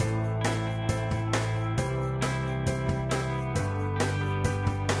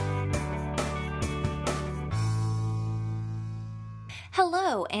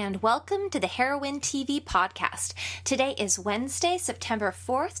Hello, and welcome to the Heroine TV podcast. Today is Wednesday, September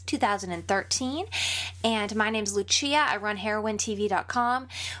 4th, 2013, and my name's Lucia. I run HeroineTV.com.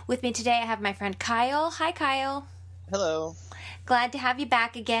 With me today, I have my friend Kyle. Hi, Kyle. Hello. Glad to have you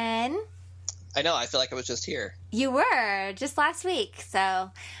back again. I know, I feel like I was just here. You were, just last week,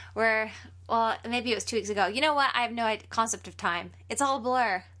 so maybe it was 2 weeks ago. You know what? I have no concept of time. It's all a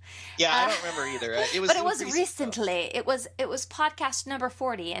blur. Yeah, I don't remember either. It was recently. It was podcast number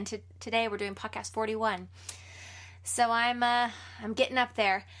 40, and today we're doing podcast 41. So I'm getting up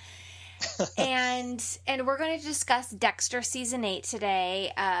there, and we're going to discuss Dexter season 8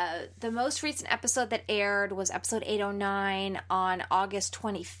 today. The most recent episode that aired was episode 809 on August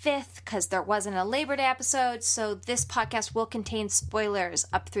 25th, because there wasn't a Labor Day episode. So this podcast will contain spoilers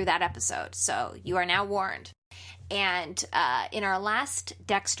up through that episode. So you are now warned. And in our last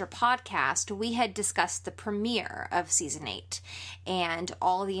Dexter podcast, we had discussed the premiere of season 8 and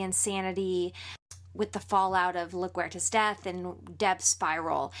all the insanity with the fallout of LaGuerta's death and Deb's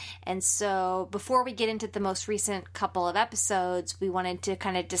spiral. And so before we get into the most recent couple of episodes, we wanted to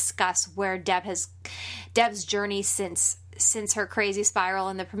kind of discuss where Deb's journey since her crazy spiral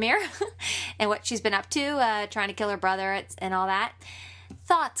in the premiere and what she's been up to, trying to kill her brother and all that.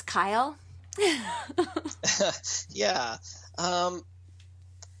 Thoughts, Kyle? Yeah.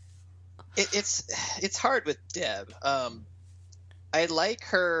 It's hard with Deb. I like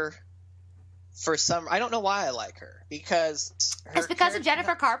her for some. I don't know why I like her, because it's because of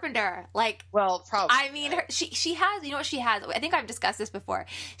Jennifer Carpenter. Well, probably. I mean, she has. You know what she has? I think I've discussed this before.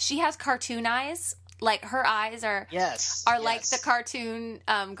 She has cartoon eyes. Like, her eyes are like the cartoon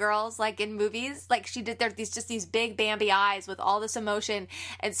girls, like in movies. Like, there's these big Bambi eyes with all this emotion,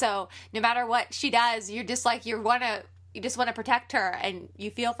 and so no matter what she does, you're just like you just want to protect her, and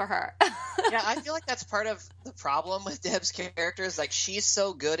you feel for her. Yeah, I feel like that's part of the problem with Deb's character is, like, she's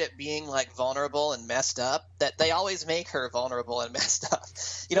so good at being, like, vulnerable and messed up that they always make her vulnerable and messed up.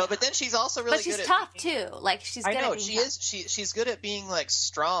 You know, but then she's also really good at... But she's tough, too. Like, she's good at being tough. She's good at being, like,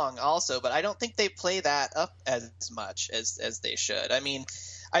 strong also, but I don't think they play that up as much as they should. I mean,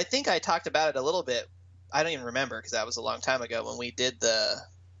 I think I talked about it a little bit. I don't even remember, because that was a long time ago when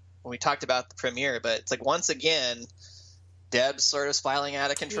we talked about the premiere, but it's like, once again... Deb's sort of spiraling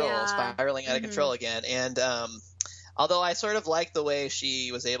out of control again. And although I sort of like the way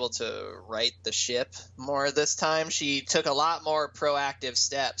she was able to right the ship more this time, she took a lot more proactive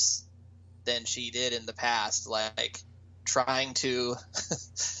steps than she did in the past, like trying to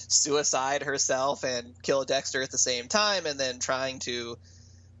suicide herself and kill Dexter at the same time, and then trying to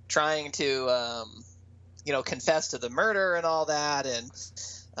confess to the murder and all that. And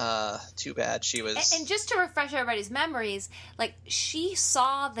too bad she was. And just to refresh everybody's memories, like, she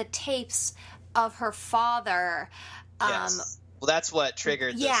saw the tapes of her father. Yes. Well, that's what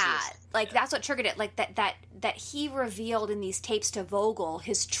triggered this. Yeah, that's what triggered it. Like, that he revealed in these tapes to Vogel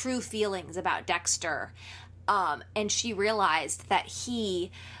his true feelings about Dexter, and she realized that it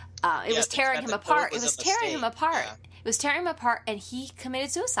was tearing him apart. It was tearing him apart. It was tearing him apart, and he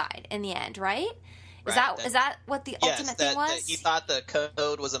committed suicide in the end, right? Is that what the ultimate thing was? He thought the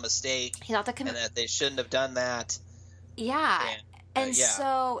code was a mistake. He thought and that they shouldn't have done that. Yeah.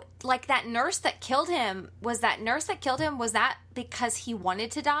 So, like, that nurse that killed him, was that because he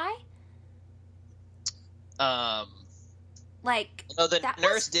wanted to die? No, the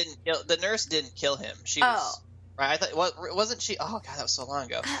nurse didn't kill him. She was right. I thought, wasn't she? Oh God, that was so long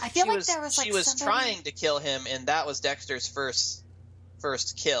ago. I feel like there was she was trying to kill him, and that was Dexter's first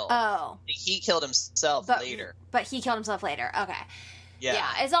kill. Oh. He killed himself later. But he killed himself later. Okay. Yeah.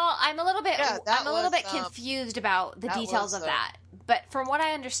 It's all. I'm a little bit confused about the details of that. But from what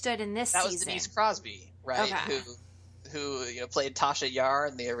I understood in this season, that was Denise Crosby, right? Okay. Who played Tasha Yar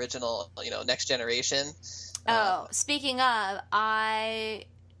in the original Next Generation. Speaking of, I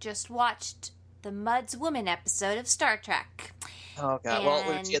just watched the Mud's Woman episode of Star Trek. Oh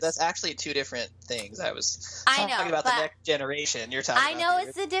God! That's actually two different things. I was talking about the Next Generation. You're talking. I know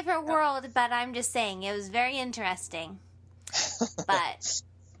it's a different world, but I'm just saying it was very interesting. But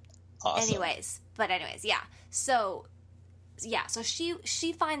awesome. anyways, yeah. So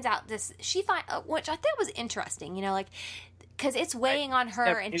she finds out this. Which I think was interesting. Because it's weighing on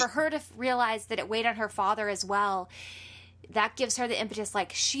her, and for her to realize that it weighed on her father as well. That gives her the impetus.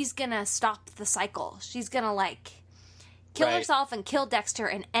 Like, she's gonna stop the cycle. She's gonna kill herself and kill Dexter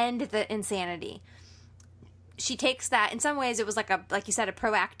and end the insanity. She takes that. In some ways, it was like you said, a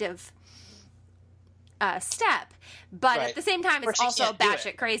proactive step, but at the same time, it's also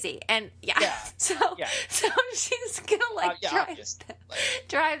batshit crazy. And so she's gonna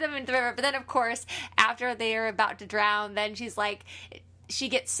drive them into the river. But then, of course, after they are about to drown, then she's like, she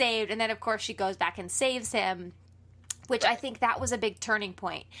gets saved, and then of course she goes back and saves him, which I think that was a big turning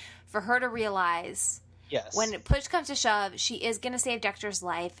point for her to realize when push comes to shove, she is going to save Dexter's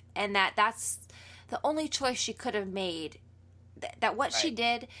life, and that's the only choice she could have made. That what she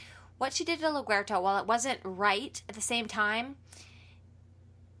did to LaGuerta, while it wasn't right at the same time,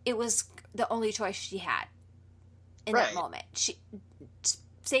 it was the only choice she had in that moment.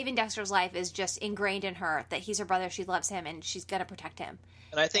 Saving Dexter's life is just ingrained in her that he's her brother, she loves him, and she's going to protect him.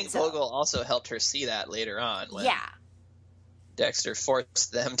 And I think Vogel also helped her see that later on when Dexter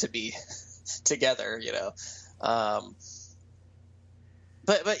forced them to be together, you know.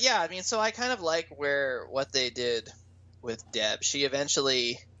 But yeah, I mean, so I kind of like what they did with Deb. She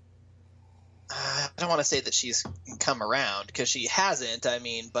eventually, I don't want to say that she's come around, because she hasn't, I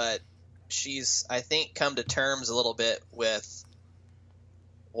mean, but she's, I think, come to terms a little bit with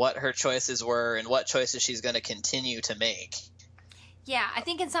what her choices were and what choices she's going to continue to make. Yeah, I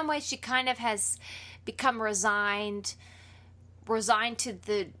think in some ways she kind of has become resigned to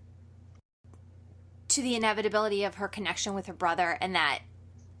the inevitability of her connection with her brother, and that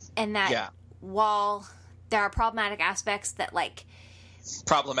while there are problematic aspects that, like,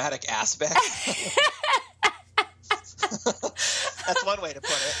 problematic aspects. That's one way to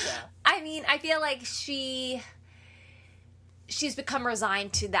put it. Yeah. I mean, I feel like she's become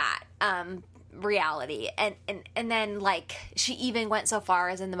resigned to that reality, and then, like, she even went so far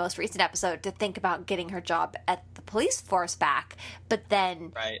as in the most recent episode to think about getting her job at the police force back, but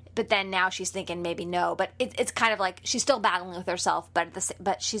then now she's thinking maybe no, but it's kind of like she's still battling with herself,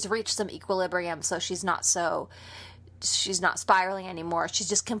 but she's reached some equilibrium, so she's not spiraling anymore. She's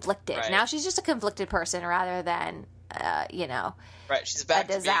just conflicted. Now she's just a conflicted person rather than she's back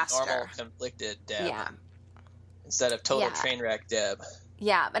to being normal conflicted Deb instead of total train wreck Deb.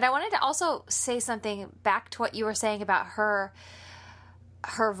 Yeah, but I wanted to also say something back to what you were saying about her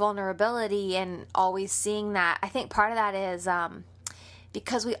vulnerability and always seeing that. I think part of that is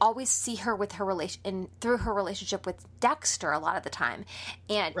because we always see her with her through her relationship with Dexter a lot of the time,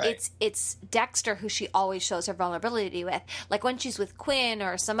 and it's Dexter who she always shows her vulnerability with. Like when she's with Quinn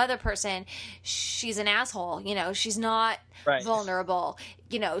or some other person, she's an asshole. You know, she's not vulnerable.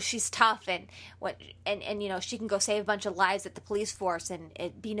 You know, she's tough and you know, she can go save a bunch of lives at the police force and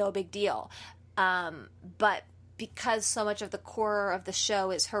it'd be no big deal. But because so much of the core of the show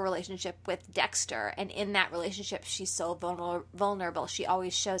is her relationship with Dexter, and in that relationship she's so vulnerable, she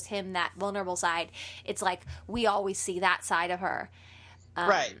always shows him that vulnerable side. It's like we always see that side of her.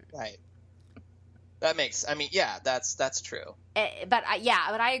 Right. That makes, I mean, yeah, that's true. But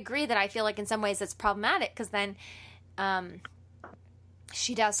I agree that I feel like in some ways it's problematic, because then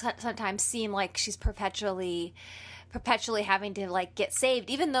she does sometimes seem like she's perpetually having to, like, get saved,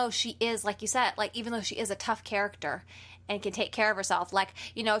 even though she is, like you said, like, even though she is a tough character and can take care of herself. Like,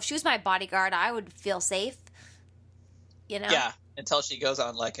 you know, if she was my bodyguard, I would feel safe, you know? Yeah, until she goes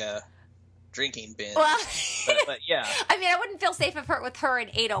on, like, a drinking binge. Well, but yeah. I mean, I wouldn't feel safe with her in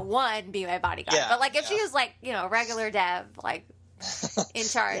 801 being my bodyguard. But, like, if she was, like, you know, regular Deb, like, in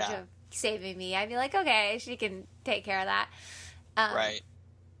charge of saving me, I'd be like, okay, she can take care of that.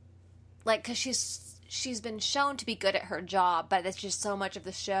 Like, because she's been shown to be good at her job, but it's just so much of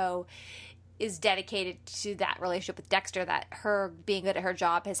the show is dedicated to that relationship with Dexter that her being good at her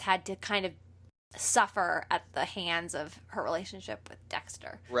job has had to kind of suffer at the hands of her relationship with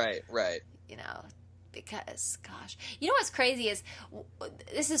Dexter. Right. You know, because, gosh. You know what's crazy is,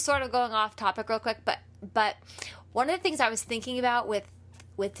 this is sort of going off topic real quick, but one of the things I was thinking about with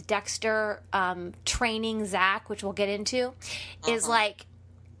Dexter training Zach, which we'll get into, is, like,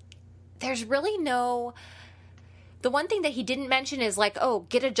 there's really no... The one thing that he didn't mention is, like, oh,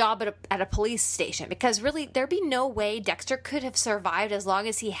 get a job at a police station. Because really, there'd be no way Dexter could have survived as long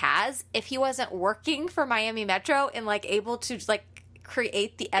as he has if he wasn't working for Miami Metro and, like, able to, like,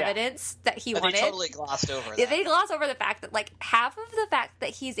 create the evidence that he wanted. They totally glossed over that. Yeah, they glossed over the fact that, like, half of the fact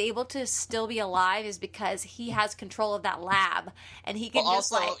that he's able to still be alive is because he has control of that lab, and he can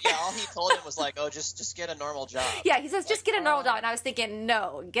just, also, like... all he told him was, like, oh, just get a normal job. Yeah, he says, just get a normal job, and I was thinking,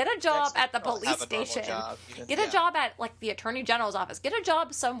 no, get a job at the police station. Get a job at, like, the Attorney General's office. Get a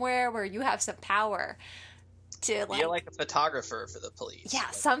job somewhere where you have some power. To, like, you're like a photographer for the police.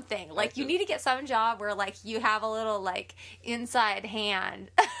 Yeah, something. Like, you need to get some job where, like, you have a little, like, inside hand.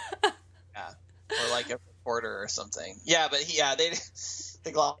 Yeah. Or, like, a reporter or something. Yeah, but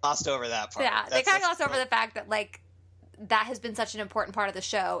they glossed over that part. Yeah, they kind of glossed over the fact that, like, that has been such an important part of the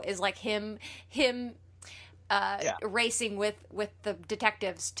show, is, like, him racing with the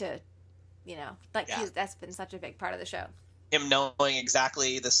detectives to, you know, like, that's been such a big part of the show. Him knowing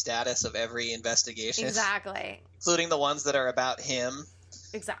exactly the status of every investigation. Exactly. Including the ones that are about him.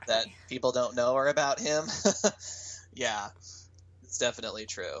 Exactly. that people don't know are about him. Yeah, it's definitely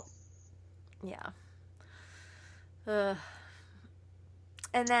true. Yeah.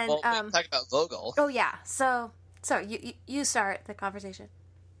 And then, Well, we can talk about Vogel. oh yeah. So you start the conversation.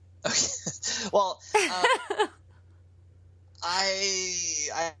 Okay. Well,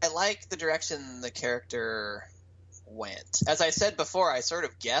 I like the direction the character went. As I said before, I sort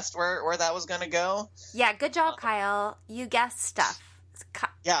of guessed where that was going to go. Yeah, good job, Kyle. You guessed stuff.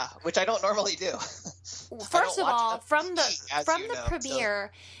 Yeah, which I don't normally do. First of all, from the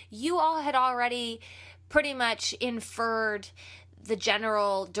premiere, you all had already pretty much inferred the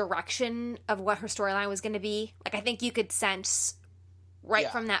general direction of what her storyline was going to be. Like, I think you could sense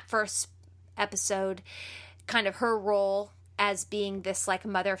from that first episode kind of her role as being this like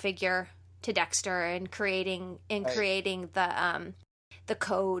mother figure to Dexter and creating the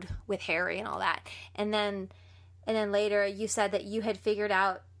code with Harry and all that. And then later you said that you had figured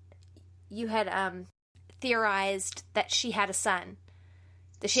out, you had theorized that she had a son,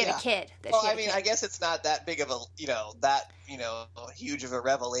 that she had a kid. I guess it's not that big of a, huge of a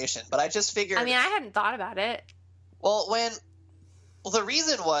revelation, but I just figured. I mean, I hadn't thought about it. Well, the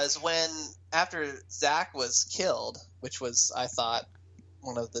reason was when after Zach was killed, which was, I thought,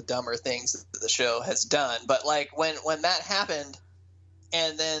 one of the dumber things that the show has done. But like when that happened,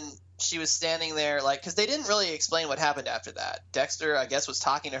 and then she was standing there, like, because they didn't really explain what happened after that. Dexter, I guess, was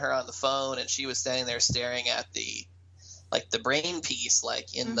talking to her on the phone, and she was standing there staring at the brain piece,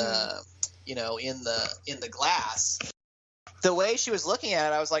 like in the in the glass. The way she was looking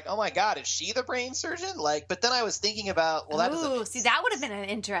at it, I was like, oh my God, is she the brain surgeon? Like, but then I was thinking about, well, that doesn't. That would have been an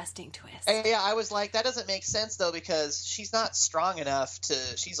interesting twist. Yeah, I was like, that doesn't make sense though, because she's not strong enough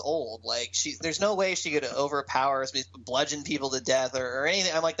she's old. Like, there's no way she could overpower, bludgeon people to death or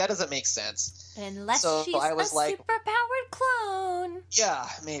anything. I'm like, that doesn't make sense. Unless she's a superpowered clone. Yeah,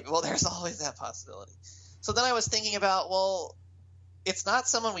 maybe. Well, there's always that possibility. So then I was thinking about, well, it's not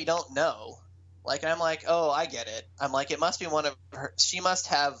someone we don't know. Like, I'm like, oh, I get it. I'm like, it must be one of her. She must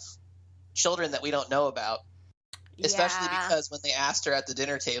have children that we don't know about. Yeah. Especially because when they asked her at the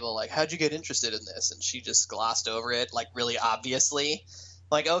dinner table, like, how'd you get interested in this? And she just glossed over it, like, really obviously.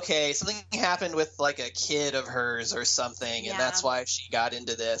 Like, okay, something happened with, like, a kid of hers or something, and that's why she got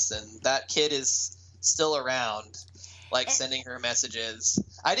into this. And that kid is still around, like, sending her messages.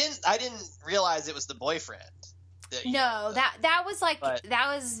 I didn't realize it was the boyfriend. That was like,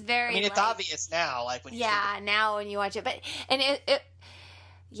 that was very. I mean, it's obvious now, like when you now when you watch it, but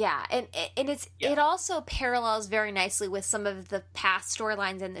it also parallels very nicely with some of the past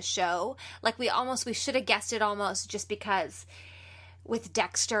storylines in the show. Like we should have guessed it almost just because with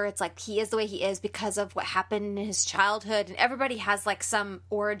Dexter, it's like he is the way he is because of what happened in his childhood, and everybody has like some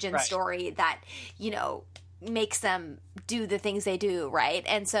origin story that makes them do the things they do, right?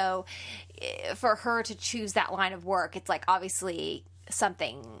 And so for her to choose that line of work, it's like obviously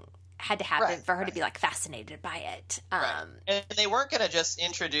something had to happen for her to be like fascinated by it. And they weren't going to just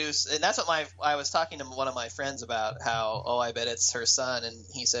introduce, and that's what I was talking to one of my friends about, how, I bet it's her son, and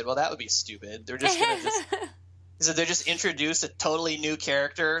he said, well, that would be stupid. They're just going to they just introduce a totally new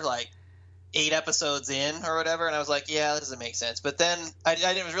character, like 8 episodes in or whatever, and I was like, yeah, that doesn't make sense. But then I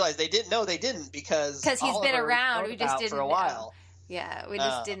didn't realize they didn't because he's been around. We just didn't for a while. Yeah, we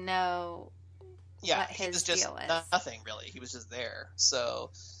just didn't know. Yeah, what his deal was. Nothing really. He was just there.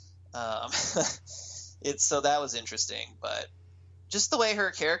 So, so that was interesting. But just the way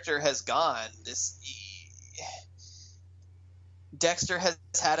her character has gone, Dexter has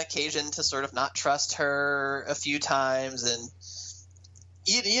had occasion to sort of not trust her a few times, and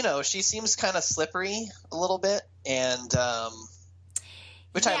she seems kind of slippery a little bit, and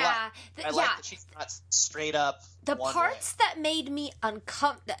which I like. I like that she's not straight up. The parts that made me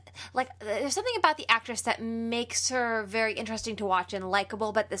uncomfortable, like there's something about the actress that makes her very interesting to watch and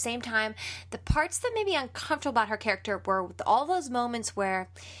likable, but at the same time, the parts that made me uncomfortable about her character were all those moments where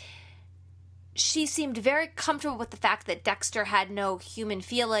she seemed very comfortable with the fact that Dexter had no human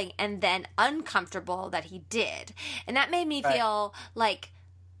feeling, and then uncomfortable that he did. And that made me feel like,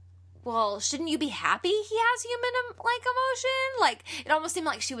 well, shouldn't you be happy he has human emotion? Like, it almost seemed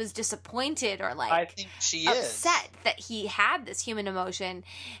like she was disappointed or like, I think she upset that he had this human emotion,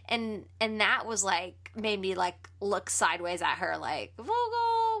 and that was like made me like look sideways at her, like,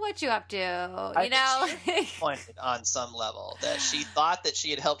 Vogel, what you up to? Think she was disappointed on some level that she thought that she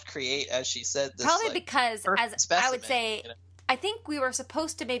had helped create, as she said, this probably because, as specimen, I would say. I think we were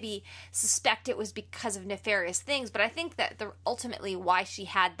supposed to maybe suspect it was because of nefarious things, but I think that ultimately why she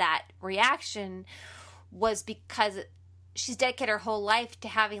had that reaction was because she's dedicated her whole life to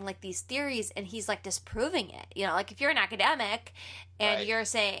having like these theories, and he's like disproving it. You know, like if you're an academic and Right. you're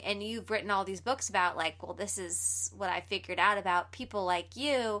saying, and you've written all these books about like, well, this is what I figured out about people like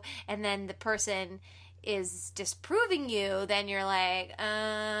you, and then the person is disproving you, then you're like,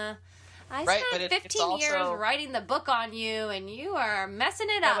 I Right, but spent it's 15 years also- writing the book on you, and you are messing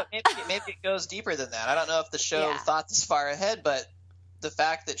it Yeah, up. but maybe it goes deeper than that. I don't know if the show Yeah. thought this far ahead, but the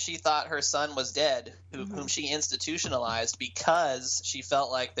fact that she thought her son was dead, Mm-hmm. whom she institutionalized because she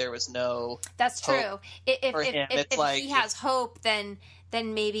felt like there was no That's hope true. If for him. It's if like- he has hope, then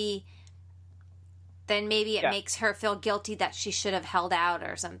maybe it Yeah. makes her feel guilty that she should have held out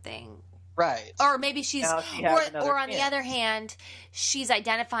or something. right. Or maybe she's Now she has another or on the chance. other hand, she's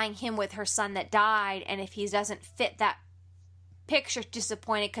identifying him with her son that died, and if he doesn't fit that picture,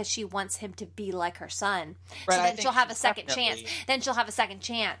 disappointed because she wants him to be like her son. Right, So I then think she'll have a she's second chance. definitely- Then she'll have a second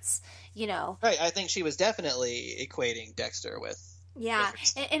chance, you know. Right, I think she was definitely equating Dexter with. Yeah, with her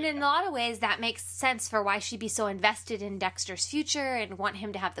son. and in a lot of ways that makes sense for why she'd be so invested in Dexter's future and want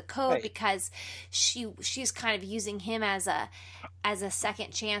him to have the code, Right. because she's kind of using him as a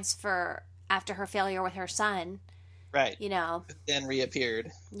second chance for after her failure with her son, Right, you know. then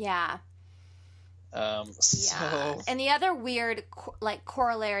reappeared. Yeah. Yeah. So And the other weird like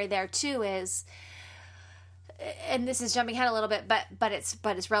corollary there too is, and this is jumping ahead a little bit, but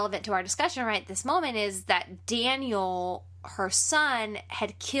it's relevant to our discussion right at this moment, is that Daniel, her son,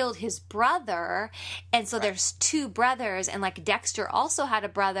 had killed his brother, and so there's two brothers, and like Dexter also had a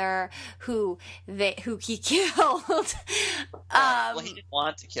brother who he killed. well, he didn't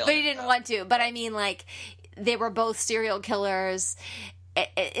want to kill But he him, didn't though. want to. But I mean, like, they were both serial killers.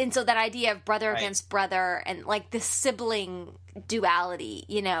 And so that idea of brother Right. against brother and like the sibling duality,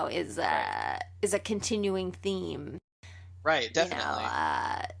 you know, is a continuing theme. Right, definitely. You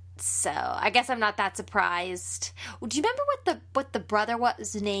know, so I guess I'm not that surprised. Do you remember what the brother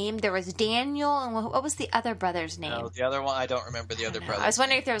was named? There was Daniel, and what was the other brother's name? No, the other one, I don't remember the other No, brother. I was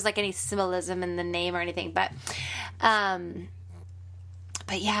wondering if there was like any symbolism in the name or anything, but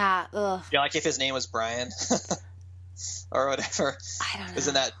yeah, ugh, Yeah, like if his name was Brian or whatever. I don't know.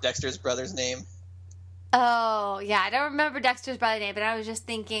 Isn't that Dexter's brother's name? Oh, yeah, I don't remember Dexter's brother name, but I was just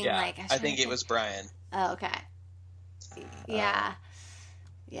thinking, Yeah, like, I think it was Brian. Oh, okay. Yeah.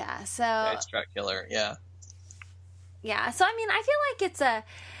 Yeah. So, Night Struck Killer. Yeah. yeah. So, I mean, I feel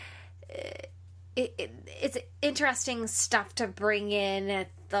like it's interesting stuff to bring in at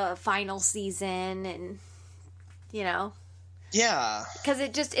the final season, and, you know, Yeah. because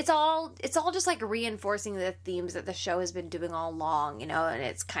it's all just like reinforcing the themes that the show has been doing all along, you know, and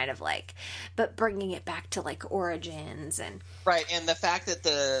it's kind of like, but bringing it back to like origins and Right, and the fact that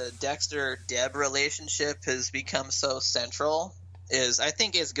the Dexter-Deb relationship has become so central I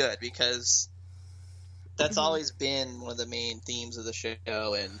think is good, because that's Mhm. always been one of the main themes of the show,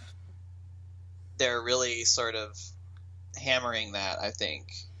 and they're really sort of hammering that, I think,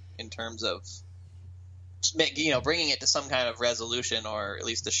 in terms of bringing it to some kind of resolution, or at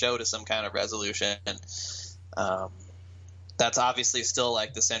least the show to some kind of resolution. And that's obviously still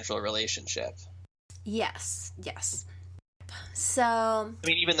like the central relationship. yes. So, I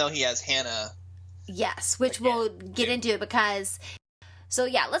mean, even though he has Hannah. yes, which we'll get into, because so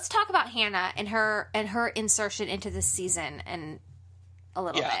yeah, let's talk about Hannah and her insertion into this season and a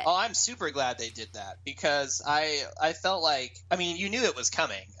little Yeah. bit. Oh, I'm super glad they did that, because I felt like, I mean, you knew it was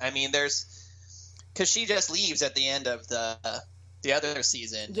coming. I mean, because she just leaves at the end of the other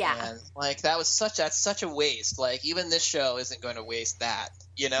season. Yeah. And like that's such a waste. Like even this show isn't going to waste that,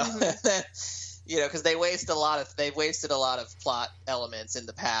 you know. Mhm. You know, because they've wasted a lot of plot elements in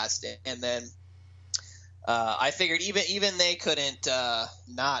the past, and then I figured even they couldn't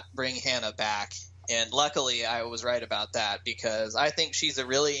not bring Hannah back. And luckily, I was right about that, because I think she's a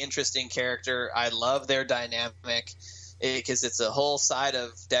really interesting character. I love their dynamic, because it's a whole side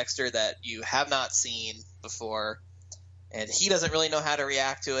of Dexter that you have not seen before, and he doesn't really know how to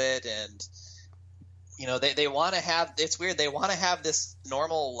react to it. And you know, they want to have, it's weird, they want to have this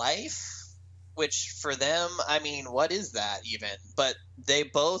normal life, which for them, I mean, what is that even? But they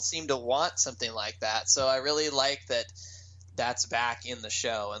both seem to want something like that. So I really like that that's back in the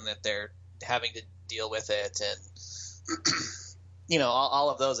show, and that they're having to deal with it, and you know, all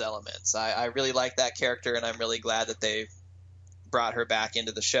of those elements. I really like that character, and I'm really glad that they brought her back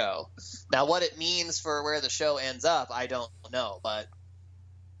into the show. Now, what it means for where the show ends up, I don't know, but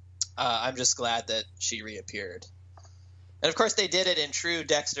I'm just glad that she reappeared. And of course, they did it in true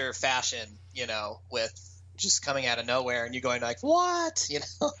Dexter fashion, you know, with just coming out of nowhere and you going like, what? You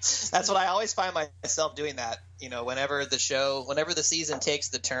know, that's what I always find myself doing, that, you know, whenever the season takes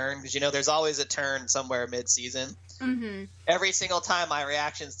the turn, because, you know, there's always a turn somewhere mid-season. Mm-hmm. every single time my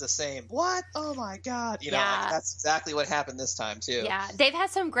reaction's the same. What? Oh my God. You know, Yeah. like, that's exactly what happened this time too. Yeah, they've had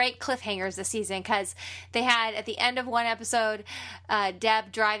some great cliffhangers this season because they had at the end of one episode,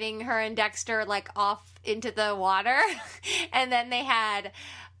 Deb driving her and Dexter like off into the water, and then they had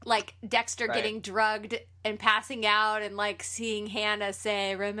like Dexter Right. getting drugged and passing out, and like seeing Hannah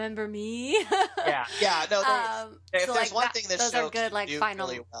say, "Remember me?" Yeah. No, if so, there's like, one thing this those show are good, can like do final.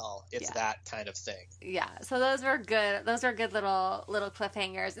 really well, it's Yeah. that kind of thing. Yeah, so those were good. Those are good little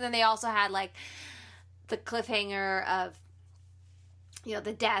cliffhangers, and then they also had like the cliffhanger of, you know,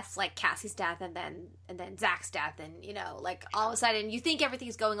 the deaths, like Cassie's death and then Zach's death, and, you know, like all of a sudden you think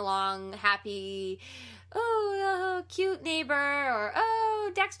everything's going along happy, cute neighbor, or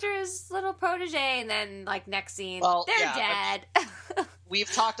Dexter's little protege, and then like next scene, they're dead. We've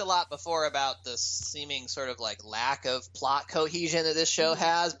talked a lot before about the seeming sort of like lack of plot cohesion that this show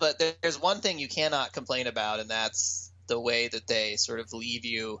has, but there's one thing you cannot complain about, and that's the way that they sort of leave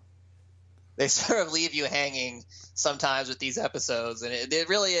you hanging sometimes with these episodes, and it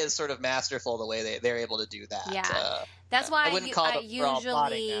really is sort of masterful the way they're able to do that. Yeah, that's why I wouldn't call it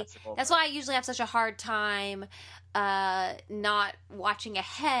usually. That's why I usually have such a hard time not watching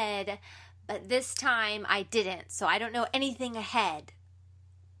ahead, but this time I didn't, so I don't know anything ahead.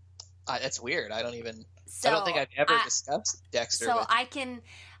 That's weird. I don't So think I've ever discussed Dexter. So with I can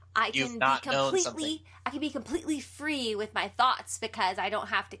be completely free with my thoughts because I don't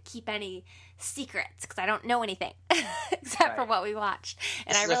have to keep any secrets because I don't know anything except for what we watched.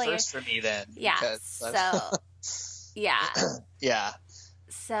 And this I is really the first for me then. Yeah. So yeah. Yeah.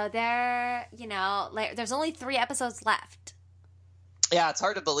 So there, you know, like, there's only 3 episodes left. Yeah, it's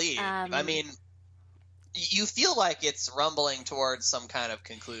hard to believe. I mean, you feel like it's rumbling towards some kind of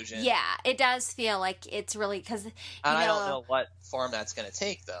conclusion. Yeah, it does feel like it's really because. I don't know what form that's going to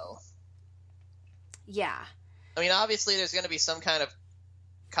take, though. Yeah. I mean, obviously, there's going to be some kind of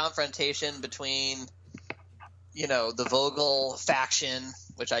confrontation between, you know, the Vogel faction,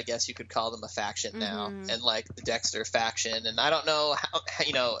 which I guess you could call them a faction now, and like the Dexter faction. And I don't know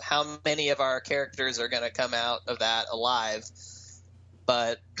how many of our characters are going to come out of that alive,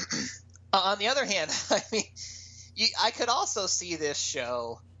 but. On the other hand, I mean, I could also see this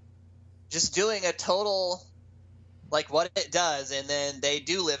show just doing a total, like, what it does, and then they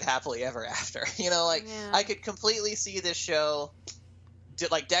do live happily ever after. You know, like, I could completely see this show,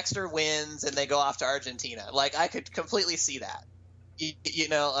 like, Dexter wins, and they go off to Argentina. Like, I could completely see that. You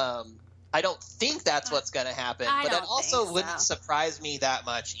know, I don't think that's what's going to happen, but it also wouldn't surprise me that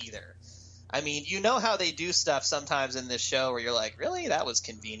much either. I mean, you know how they do stuff sometimes in this show where you're like, really? That was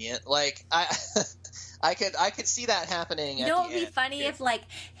convenient. Like, I could see that happening. You know what would be funny if, like,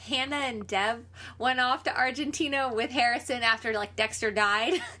 Hannah and Deb went off to Argentina with Harrison after, like, Dexter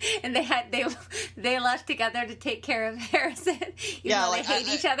died, and they left together to take care of Harrison. Even though they hate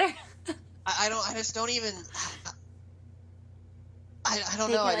each other. I just don't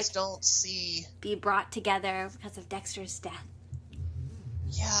know. I just don't see be brought together because of Dexter's death.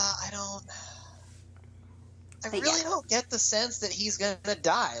 Yeah, I really don't get the sense that he's gonna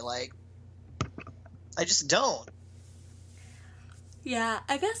die. Like, I just don't. Yeah,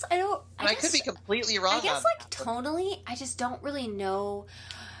 I guess I don't. I could be completely wrong. I guess, like, tonally, I just don't really know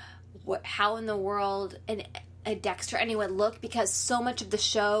how in the world a Dexter anyway would look, because so much of the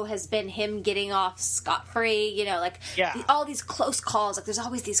show has been him getting off scot-free. You know, like all these close calls. Like, there's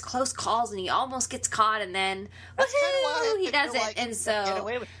always these close calls, and he almost gets caught, and then woohoo, he does it, and so get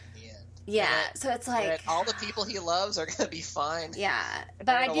away with it in the end. Yeah, so it's like all the people he loves are going to be fine. Yeah,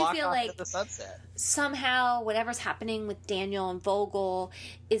 but I do feel like the sunset. Somehow whatever's happening with Daniel and Vogel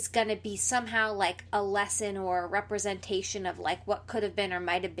is going to be somehow like a lesson or a representation of like what could have been or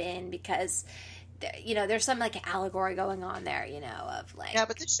might have been, because you know there's some like allegory going on there, you know, of like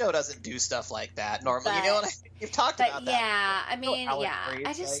but this show doesn't do stuff like that normally. You know what you've talked about that. Yeah, I mean,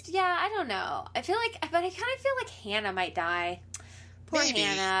 I just I don't know. I feel like, but I kind of feel like Hannah might die. Poor Maybe.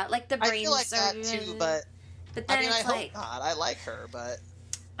 Hannah, like the brain I feel like surgeon. that too, but then I mean, it's I hope like, not. I like her, but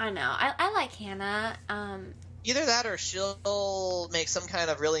I know I like Hannah. Either that or she'll make some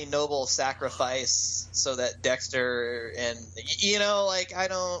kind of really noble sacrifice so that Dexter and, you know, like, I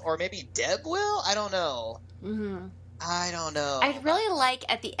don't, or maybe Deb will? I don't know. Mm-hmm. I don't know. I'd really like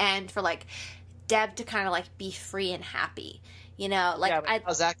at the end for like Deb to kind of like be free and happy, you know, like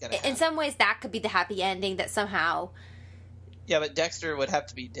how's that gonna happen? In some ways that could be the happy ending, that somehow. Yeah, but Dexter would have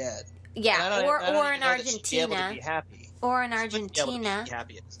to be dead. Yeah, or in Argentina. Be able to be happy. Or in Argentina. Be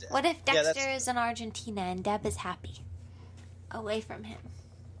happy if he's dead. What if Dexter is in Argentina and Deb is happy away from him?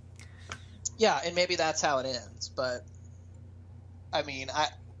 Yeah, and maybe that's how it ends. But I mean,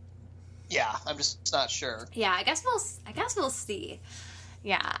 Yeah, I'm just not sure. Yeah, I guess we'll see.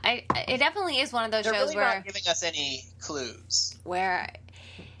 Yeah, it definitely is one of those They're shows really where not giving us any clues where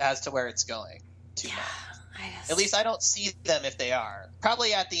as to where it's going too yeah, much. At least I don't see them if they are.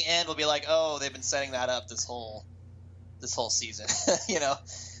 Probably at the end we'll be like, oh, they've been setting that up this whole season,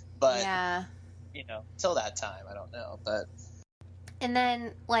 But yeah. Till that time, I don't know. But And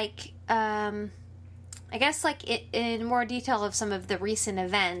then I guess in more detail of some of the recent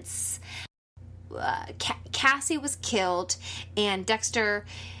events, Cassie was killed, and Dexter.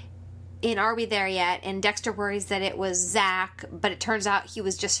 In Are We There Yet? And Dexter worries that it was Zach, but it turns out he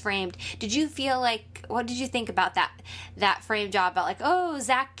was just framed. Did you feel what did you think about that frame job about oh,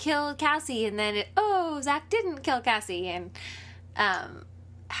 Zach killed Cassie, and then Zach didn't kill Cassie, and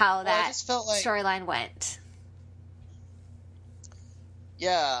how that storyline went?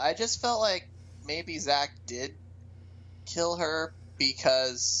 Yeah, I just felt like maybe Zach did kill her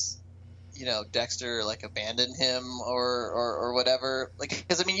because Dexter abandoned him or whatever.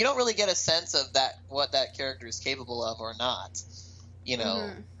 Because you don't really get a sense of what that character is capable of or not.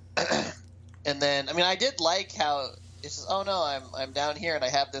 Mm-hmm. And then I did like how it's just, oh no, I'm down here and I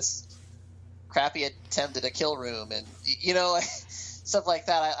have this crappy attempt at a kill room, and stuff like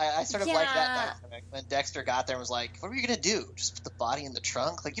that. I sort of like that dynamic when Dexter got there and was like, what are you gonna do? Just put the body in the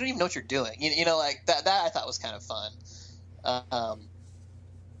trunk? You don't even know what you're doing. That I thought was kind of fun.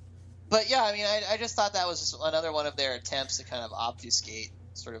 But yeah, I just thought that was just another one of their attempts to kind of obfuscate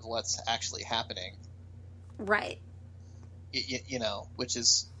sort of what's actually happening. Right. Which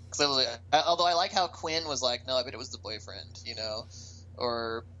is clearly, although I like how Quinn was like, no, I bet it was the boyfriend,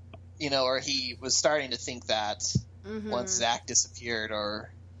 or he was starting to think that mm-hmm. once Zach disappeared,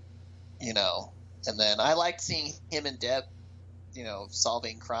 or, and then I liked seeing him and Deb,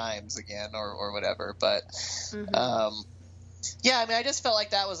 solving crimes again or whatever. But, mm-hmm. Yeah, I just felt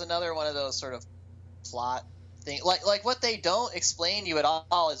like that was another one of those sort of plot things. Like what they don't explain to you at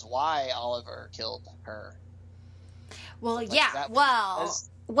all is why Oliver killed her. Well, yeah.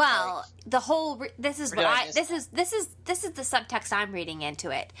 Well, the whole this is the subtext I'm reading into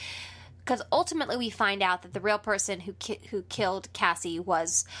it. Because ultimately we find out that the real person who killed Cassie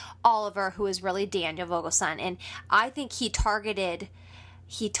was Oliver, who is really Daniel Vogel's son, and I think he targeted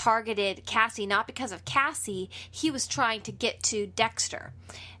Cassie not because of Cassie. He was trying to get to Dexter,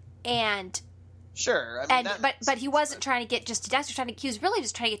 and sure, but he wasn't trying to get just to Dexter. He was really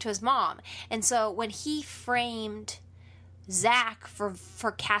just trying to get to his mom. And so when he framed Zach for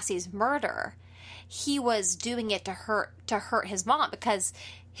Cassie's murder, he was doing it to hurt his mom, because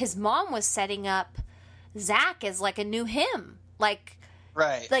his mom was setting up Zach as a new him,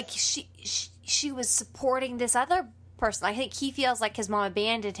 right, she was supporting this other person. I think he feels like his mom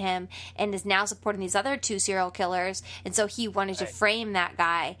abandoned him and is now supporting these other two serial killers, and so he wanted to frame that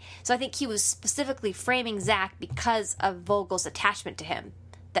guy. So I think he was specifically framing Zach because of Vogel's attachment to him.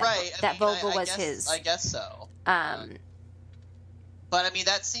 That Vogel was his. I guess so. But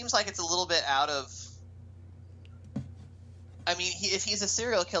that seems like it's a little bit out of. If he's a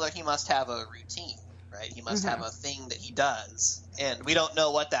serial killer, he must have a routine, right? He must have a thing that he does, and we don't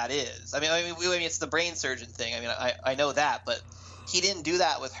know what that is. It's the brain surgeon thing. I know that, but he didn't do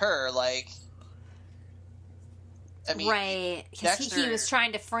that with her. Right? Because he was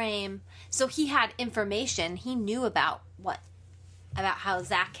trying to frame. So he had information. He knew about how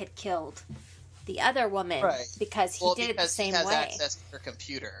Zach had killed the other woman, right? Because he did it the same way. He has access to her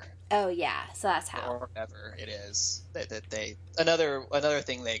computer. Oh yeah, so that's how. Or whatever it is that they another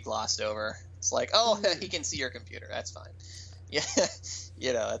thing they glossed over. It's like, he can see your computer. That's fine. Yeah,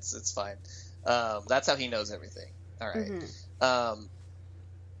 it's fine. That's how he knows everything. All right.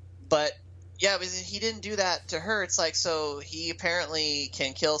 But yeah, he didn't do that to her. It's like, so he apparently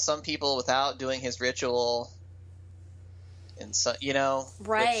can kill some people without doing his ritual. And so,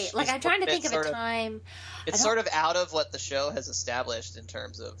 right. I'm trying to think of a time. It's sort of out of what the show has established in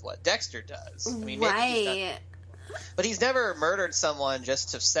terms of what Dexter does. Right. But he's never murdered someone just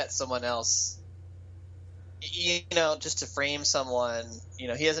to set someone else, just to frame someone.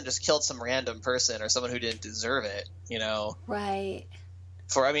 He hasn't just killed some random person or someone who didn't deserve it, Right.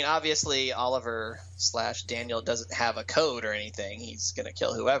 Obviously Oliver / Daniel doesn't have a code or anything. He's going to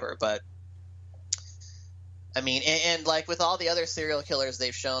kill whoever, but and with all the other serial killers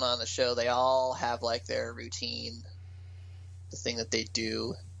they've shown on the show, they all have their routine, the thing that they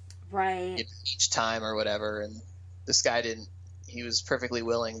do, right, each time or whatever. And this guy didn't. He was perfectly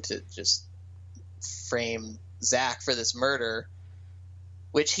willing to just frame Zach for this murder,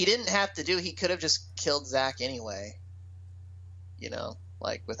 which he didn't have to do. He could have just killed Zach anyway,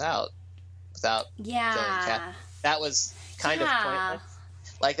 without yeah, killing Cat. That was kind of pointless.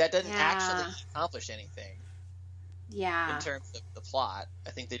 Like, that doesn't Yeah. actually accomplish anything Yeah. in terms of the plot.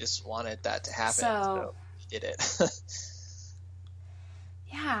 I think they just wanted that to happen, So- so they did it.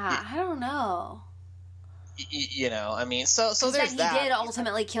 Yeah, I don't know. You know, I mean, so 'Cause there's then that. he did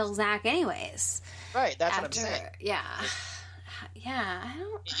ultimately kill Zach anyways. Right, that's After, what I'm saying. yeah. Yeah, I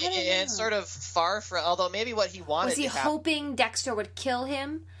don't know. And sort of far from, although maybe what he wanted Was he to happen. hoping Dexter would kill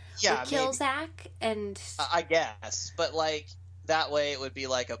him? Yeah, would kill maybe. Zach? And I guess, but like that way it would be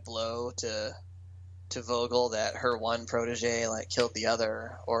like a blow to Vogel that her one protege like killed the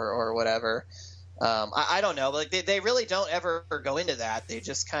other or whatever. I don't know, but like they really don't ever go into that. They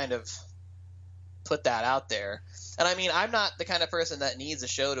just kind of put that out there. And I mean, I'm not the kind of person that needs a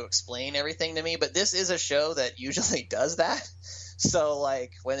show to explain everything to me, but this is a show that usually does that. So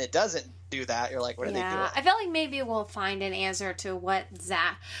like when it doesn't do that, you're like, what are they doing? I feel like maybe we'll find an answer to what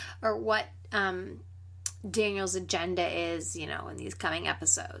Zach or what Daniel's agenda is, you know, in these coming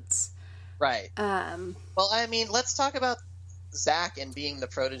episodes. Right. Um, Well, I mean, let's talk about Zach and being the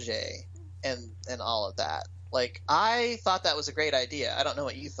protege and all of that. Like, I thought that was a great idea. I don't know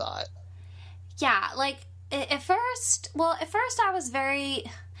what you thought. yeah, like at first I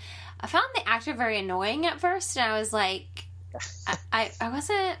found the actor very annoying at first, and I was like, I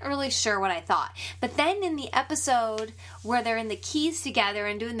wasn't really sure what I thought. But then in the episode where they're in the Keys together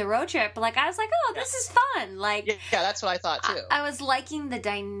and doing the road trip, like I was like, oh, this is fun. Like, Yeah, that's what I thought too. I was liking the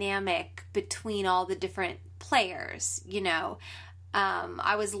dynamic between all the different players, you know.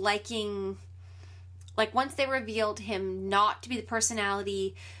 I was liking, like, once they revealed him not to be the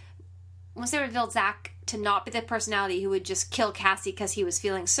personality, once they revealed Zach to not be the personality who would just kill Cassie because he was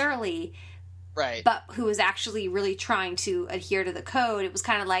feeling surly, Right. but who was actually really trying to adhere to the code, it was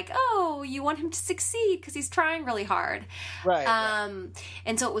kind of like, oh, you want him to succeed because he's trying really hard. Right.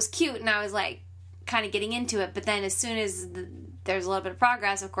 And so it was cute, and I was like kind of getting into it, but then as soon as there's a little bit of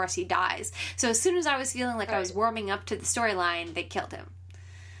progress, of course he dies. So as soon as I was feeling like I was warming up to the storyline, they killed him.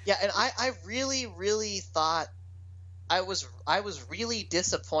 Yeah, and I really, really thought I was really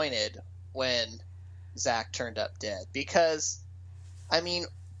disappointed when Zach turned up dead, because I mean,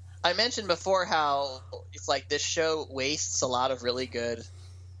 I mentioned before how it's like this show wastes a lot of really good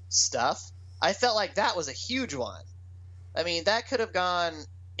stuff. I felt like that was a huge one. I mean, that could have gone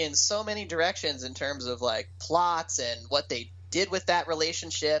in so many directions in terms of like plots and what they did with that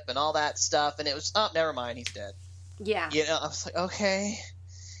relationship and all that stuff, and it was, oh, never mind, he's dead. Yeah. You know, I was like, okay.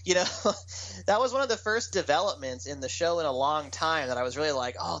 You know, that was one of the first developments in the show in a long time that I was really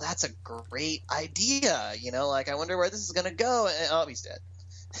like, oh, that's a great idea. You know, like, I wonder where this is going to go. And, oh, he's dead.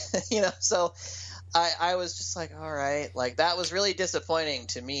 You know, so I was just like, all right. Like, that was really disappointing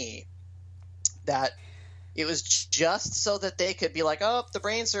to me, that it was just so that they could be like, oh, the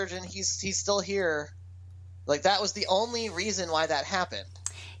brain surgeon, he's still here. Like, that was the only reason why that happened.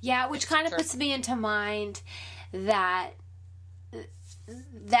 Yeah, which kind of puts me into mind that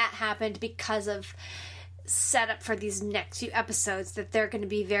happened because of setup for these next few episodes, that they're going to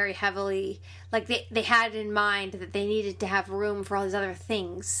be very heavily, like, they had in mind that they needed to have room for all these other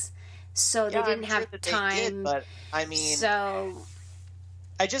things, so they didn't have time. They did, but I mean, so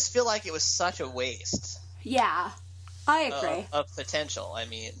I just feel like it was such a waste. Yeah, I agree. Of potential. I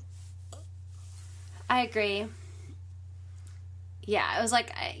mean, I agree. Yeah, it was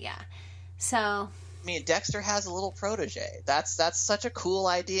like, yeah. So, I mean, Dexter has a little protege. That's such a cool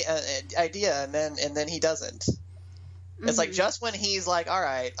idea, and then he doesn't. It's like, just when he's like, all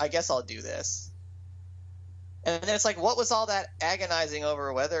right, I guess I'll do this. And then it's like, what was all that agonizing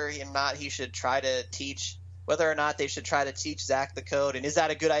over whether or not they should try to teach Zach the code, and is that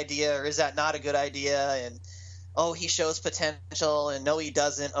a good idea or is that not a good idea? And oh, he shows potential, and no, he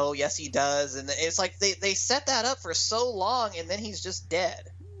doesn't. Oh, yes, he does. And it's like they set that up for so long, and then he's just dead.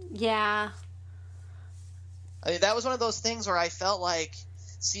 yeah. I mean, that was one of those things where I felt like,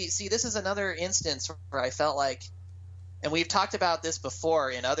 see, this is another instance where I felt like, and we've talked about this before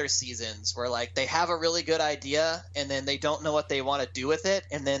in other seasons, where like they have a really good idea and then they don't know what they want to do with it,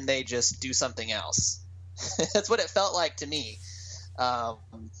 and then they just do something else. That's what it felt like to me,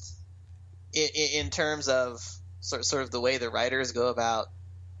 in terms of sort of the way the writers go about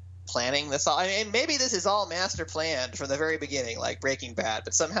planning this all. I mean, maybe this is all master planned from the very beginning, like Breaking Bad,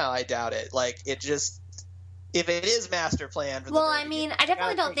 but somehow I doubt it. Like, it just, if it is master planned from the very beginning, I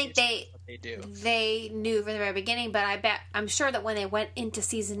definitely don't think do. They knew from the very beginning, but I'm sure that when they went into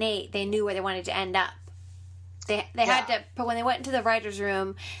season 8, they knew where they wanted to end up. They had to, but when they went into the writer's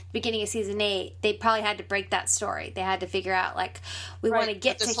room, beginning of season 8, they probably had to break that story. They had to figure out, like, we want to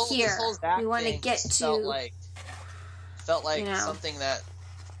get to here. We want to get to. Felt like you know, something that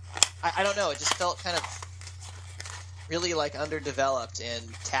I don't know. It just felt kind of. really like underdeveloped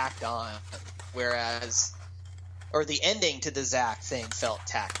and tacked on, whereas, or the ending to the Zach thing felt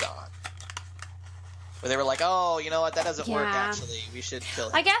tacked on. Where they were like, oh, you know what, that doesn't work, actually. We should kill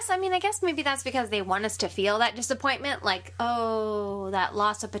him. I guess maybe that's because they want us to feel that disappointment, like, oh, that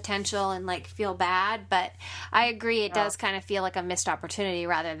loss of potential and, like, feel bad. But I agree, it does kind of feel like a missed opportunity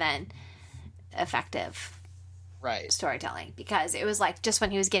rather than effective storytelling. Because it was like, just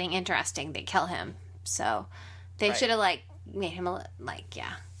when he was getting interesting, they kill him. So they should have, like, made him,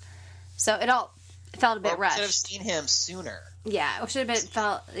 So it all felt a bit rushed. We should have seen him sooner. Yeah, it should have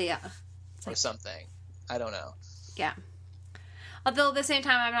been, Or something. I don't know. Yeah. Although at the same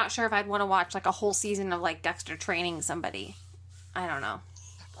time, I'm not sure if I'd want to watch like a whole season of like Dexter training somebody. I don't know.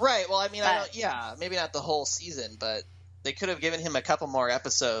 Right. Well, I mean, maybe not the whole season, but they could have given him a couple more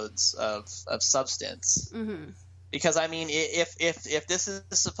episodes of substance. Mm-hmm. Because I mean, if this is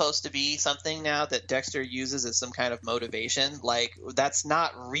supposed to be something now that Dexter uses as some kind of motivation, like that's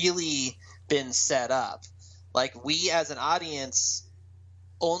not really been set up. Like we as an audience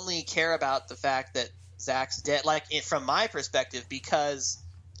only care about the fact that Zach's dead, from my perspective, because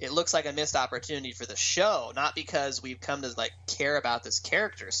it looks like a missed opportunity for the show, not because we've come to like care about this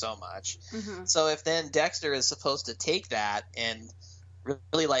character so much. Mm-hmm. So if then Dexter is supposed to take that and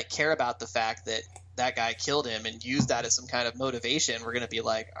really like care about the fact that that guy killed him and use that as some kind of motivation, we're going to be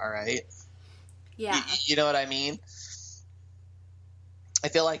like, all right. Yeah. You know what I mean? I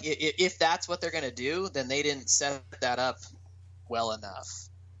feel like if that's what they're going to do, then they didn't set that up well enough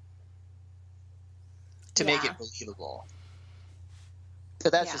to make it believable.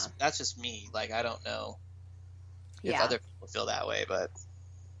 But that's just me. Like, I don't know if other people feel that way, but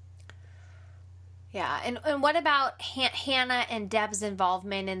yeah. And what about Hannah and Deb's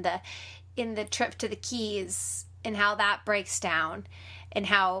involvement in the trip to the Keys and how that breaks down and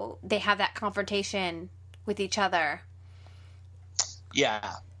how they have that confrontation with each other?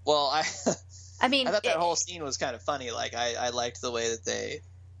 Yeah. Well, I mean, I thought that whole scene was kind of funny. Like, I liked the way that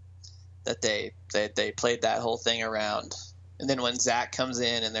they played that whole thing around. And then when Zach comes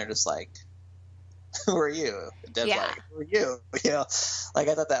in and they're just like, who are you? And Deb's like, who are you? You know, like,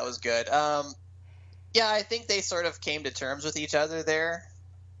 I thought that was good. Yeah, I think they sort of came to terms with each other there.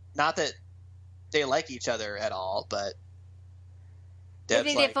 Not that they like each other at all, but Deb's I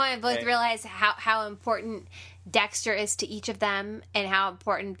think they finally both realize how important Dexter is to each of them and how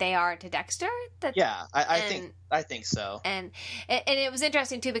important they are to Dexter. I think so. And it was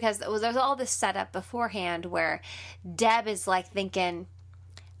interesting too because there was all this setup beforehand where Deb is like thinking,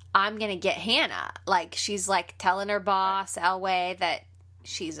 I'm gonna get Hannah. Like she's like telling her boss Elway that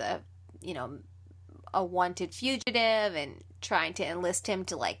she's a wanted fugitive and trying to enlist him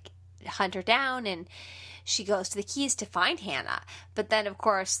to like hunt her down, and she goes to the Keys to find Hannah. But then, of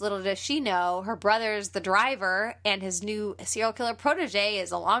course, little does she know, her brother's the driver, and his new serial killer protege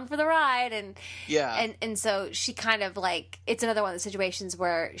is along for the ride. And and so she kind of like, it's another one of the situations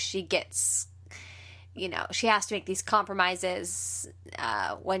where she gets, she has to make these compromises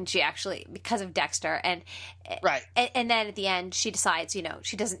when she actually, because of Dexter. And then at the end, she decides,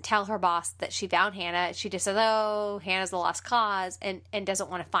 she doesn't tell her boss that she found Hannah. She just says, oh, Hannah's the lost cause, and doesn't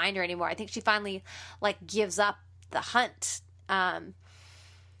want to find her anymore. I think she finally, like, gives up the hunt at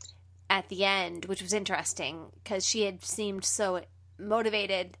the end, which was interesting because she had seemed so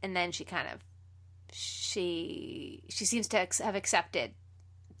motivated, and then she kind of, she seems to have accepted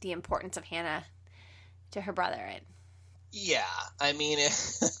the importance of Hannah to her brother. And yeah, I mean, it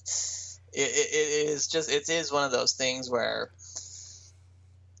is one of those things where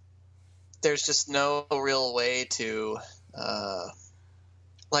there's just no real way to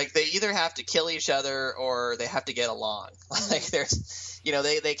like, they either have to kill each other or they have to get along. Like, there's,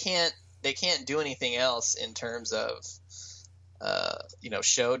 they can't do anything else in terms of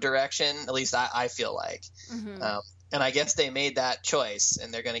show direction. At least I feel like. Mm-hmm. And I guess they made that choice,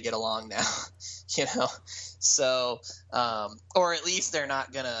 and they're going to get along now, So, or at least they're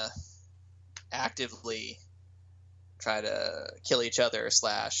not going to actively try to kill each other /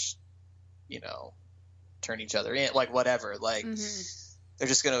 turn each other in, like, whatever. Like, they're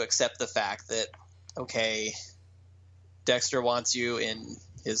just going to accept the fact that, okay, Dexter wants you in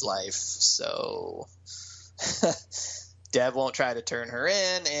his life, so Deb won't try to turn her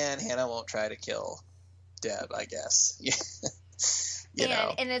in, and Hannah won't try to kill Deb, I guess.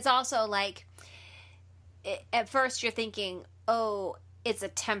 And it's also like, at first you're thinking, oh, it's a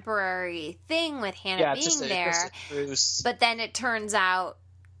temporary thing with Hannah being there, but then it turns out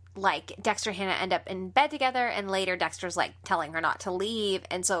like Dexter and Hannah end up in bed together, and later Dexter's like telling her not to leave,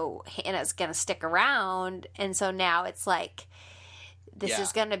 and so Hannah's gonna stick around, and so now it's like this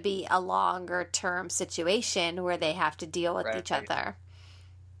is going to be a longer term situation where they have to deal with each other.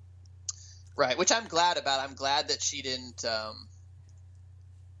 Right, which I'm glad about. I'm glad that she didn't, that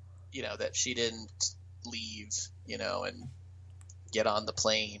she didn't leave, and get on the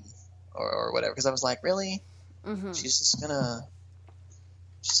plane or whatever. Because I was like, really? Mm-hmm. She's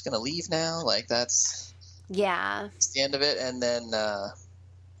gonna leave now? Like, that's the end of it. And then,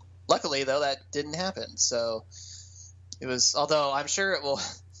 luckily though, that didn't happen. So it was, although I'm sure it will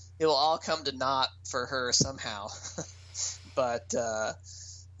all come to naught for her somehow. But,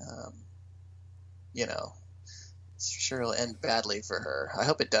 sure it'll end badly for her. I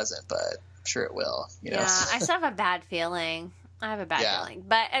hope it doesn't, but I'm sure it will. Yeah, I still have a bad feeling. Feeling.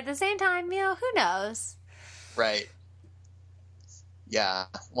 But at the same time, who knows? Right. Yeah.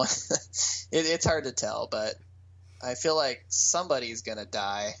 It's hard to tell, but I feel like somebody's going to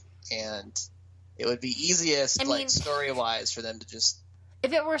die, and it would be easiest, story-wise, for them to just...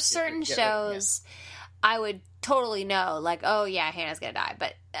 If it were certain shows, I would totally know, like, oh yeah, Hannah's gonna die.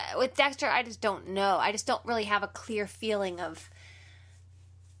 But with Dexter, I just don't know. I just don't really have a clear feeling of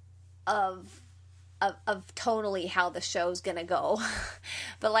tonally how the show's gonna go.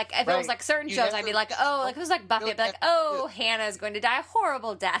 But like, if it was like certain shows, I'd be like, oh, like it was like Buffy, I'd be like, oh, Hannah's going to die a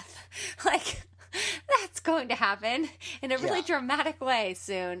horrible death. Like, that's going to happen in a really dramatic way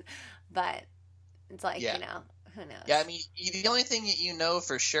soon. But it's like, who knows? Yeah, I mean, the only thing that you know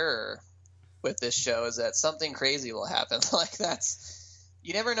for sure with this show is that something crazy will happen. Like,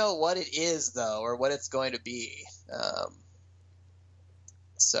 you never know what it is though, or what it's going to be.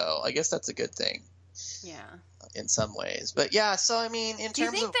 So I guess that's a good thing. Yeah. In some ways, but yeah. So I mean, do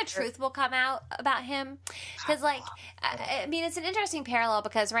you think the truth will come out about him? Because like, I mean, it's an interesting parallel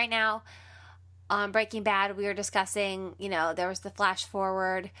because right now, on Breaking Bad, we were discussing, there was the flash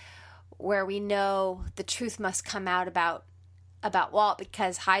forward where we know the truth must come out about Walt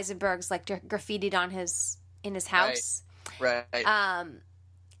because Heisenberg's like graffitied on in his house, right?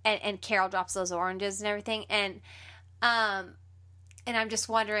 And Carol drops those oranges and everything, and I'm just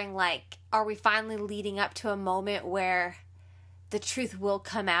wondering, like, are we finally leading up to a moment where the truth will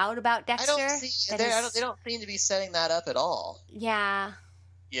come out about Dexter? They don't seem to be setting that up at all. Yeah.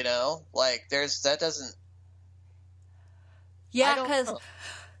 Like that doesn't. Yeah,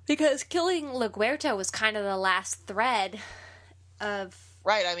 because killing LaGuerta was kind of the last thread of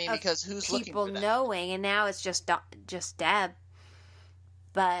right. I mean, because who's people looking for that? Knowing, and now it's just Deb.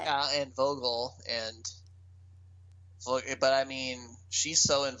 But and Vogel but I mean, she's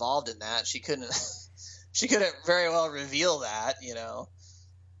so involved in that she couldn't very well reveal that.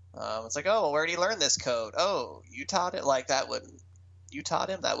 It's like, oh, where did he learn this code? Oh, you taught it. Like that wouldn't. You taught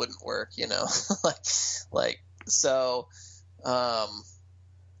him? That wouldn't work. like so. Yeah,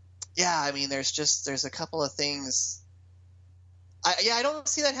 I mean, there's a couple of things. I don't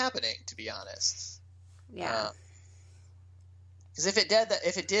see that happening, to be honest. Yeah. Because if it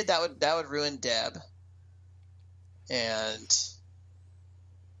did, that would ruin Deb. And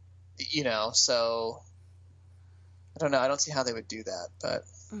so I don't know. I don't see how they would do that, but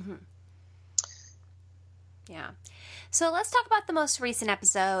yeah. So let's talk about the most recent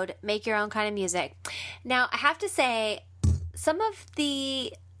episode, Make Your Own Kind of Music. Now, I have to say, some of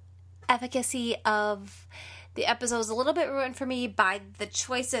the efficacy of the episode was a little bit ruined for me by the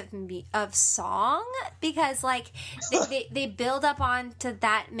choice of song, because like they build up onto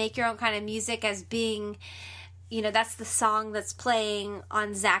that Make Your Own Kind of Music as being, that's the song that's playing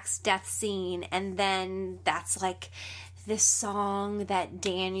on Zach's death scene, and then that's like this song that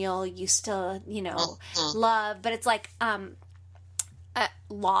Daniel used to, love. But it's like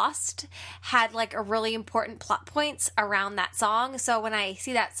Lost had like a really important plot points around that song. So when I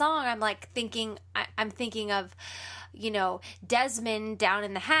see that song, I'm like I'm thinking of, Desmond down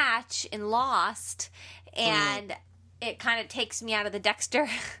in the hatch in Lost, and it kind of takes me out of the Dexter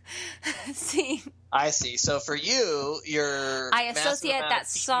scene. I see. So for you, I associate that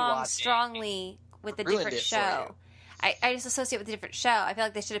song strongly with a different show. I just associate with a different show. I feel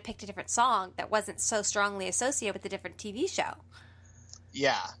like they should have picked a different song that wasn't so strongly associated with a different TV show.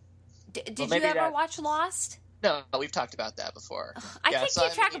 Yeah. Did you ever watch Lost? No, we've talked about that before. I can't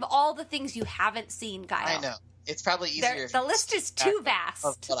keep track of all the things you haven't seen, Kyle. I know. It's probably easier. The list is too vast.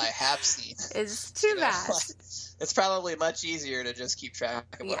 Of what I have seen. It's too vast. It's probably much easier to just keep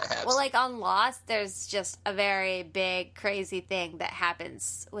track of what I have seen. Like on Lost, there's just a very big, crazy thing that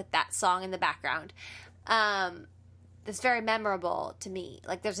happens with that song in the background. That's very memorable to me.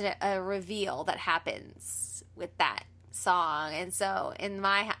 Like there's a reveal that happens with that song. And so in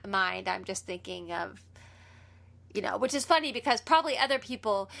my mind, I'm just thinking of, which is funny because probably other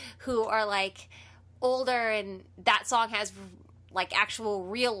people who are like older and that song has like actual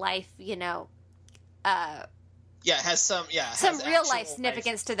real life, Yeah, it has some some has real life actual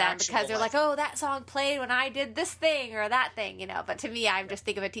significance to them, because they're like, oh, that song played when I did this thing or that thing, But to me, I just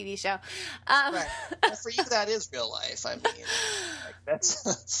think of a TV show. Right. Well, for you, that is real life. I mean, like,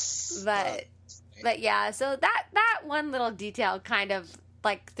 that's. But yeah, so that one little detail kind of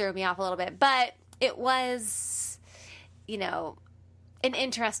like threw me off a little bit, but it was, an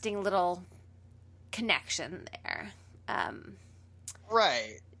interesting little connection there.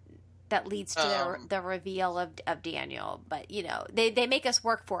 Right. That leads to the reveal of Daniel, but they make us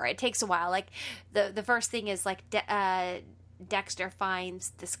work for it. It takes a while. Like the first thing is like Dexter finds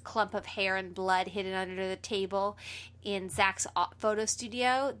this clump of hair and blood hidden under the table in Zach's photo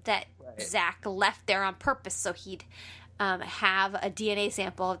studio that Zach left there on purpose so he'd have a DNA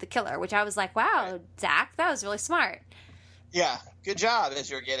sample of the killer. Which I was like, wow, Zach, that was really smart. Yeah, good job. As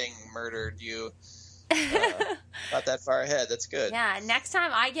you're getting murdered, you. Not that far ahead. That's good. Yeah, next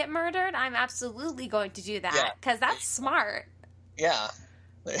time I get murdered, I'm absolutely going to do that because that's smart. Yeah,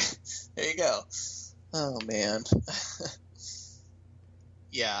 there you go. Oh man.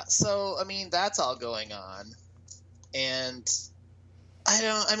 Yeah, so I mean that's all going on, and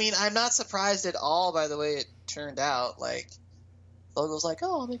I'm not surprised at all by the way it turned out. Like, Logo's like,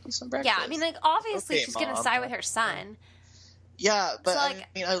 "Oh, I'll make you some breakfast." Yeah, I mean, like obviously okay, she's gonna side with her son. Yeah, but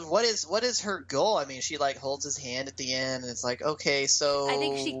so, what is her goal? I mean, she like holds his hand at the end, and it's like, okay, so I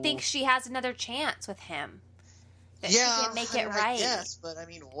think she thinks she has another chance with him. That yeah, she can make it right. Yes, but I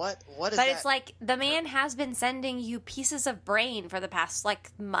mean, what is but that? It's like the man has been sending you pieces of brain for the past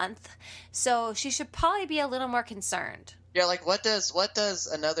like month, so she should probably be a little more concerned. Yeah, like what does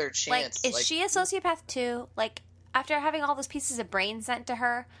another chance? Like, is she a sociopath too? Like, after having all those pieces of brain sent to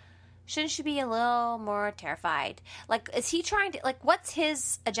her, shouldn't she be a little more terrified? Like, is he trying to, like, what's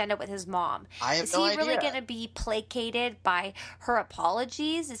his agenda with his mom? I have is no he idea. really going to be placated by her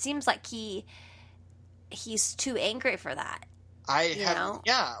apologies? It seems like he's too angry for that.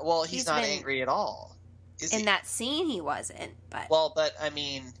 Yeah, well, he's not angry at all. In that scene, he wasn't. But I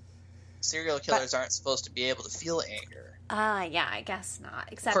mean, serial killers aren't supposed to be able to feel anger. Yeah, I guess not.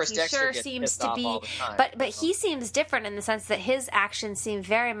 Except course, he Dexter sure gets seems pissed to off be. all the time, but he seems different in the sense that his actions seem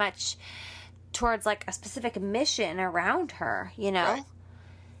very much towards like a specific mission around her. Right.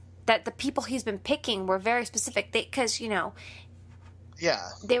 That the people he's been picking were very specific. Because yeah,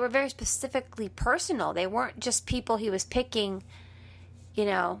 they were very specifically personal. They weren't just people he was picking.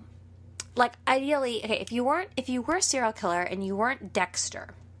 Like ideally, okay, if you were a serial killer and you weren't Dexter,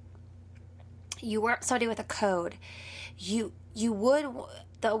 you weren't somebody with a code. You would,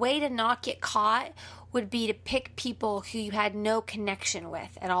 the way to not get caught would be to pick people who you had no connection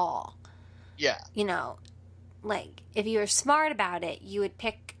with at all. Yeah. Like if you were smart about it, you would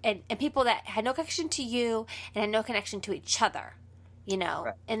pick and people that had no connection to you and had no connection to each other,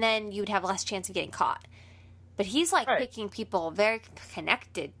 Right. and then you'd have less chance of getting caught. But he's like picking people very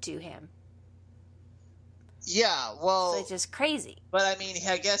connected to him. Yeah, well, so it's just crazy. But I mean,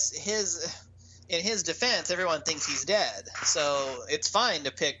 I guess in his defense, everyone thinks he's dead, so it's fine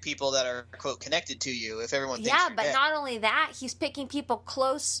to pick people that are quote connected to you if everyone thinks you're but dead. not only that, he's picking people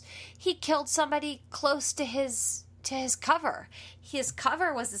close. He killed somebody close to his cover. His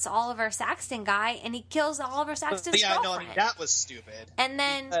cover was this Oliver Saxton guy, and he kills Oliver Saxton's girlfriend. No, I mean that was stupid. And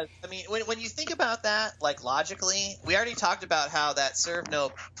then, because, I mean, when you think about that, like logically, we already talked about how that served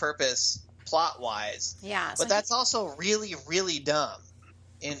no purpose plot wise. Yeah, but that's also really, really dumb.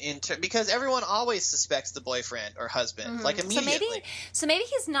 Because everyone always suspects the boyfriend or husband, like immediately. So maybe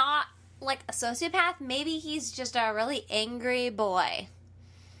he's not like a sociopath. Maybe he's just a really angry boy.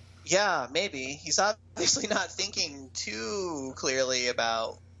 Yeah, maybe. He's obviously not thinking too clearly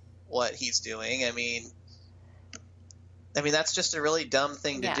about what he's doing. I mean that's just a really dumb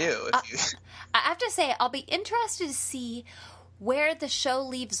thing to do. I have to say, I'll be interested to see where the show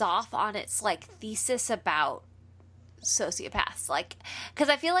leaves off on its like thesis about sociopaths, like, because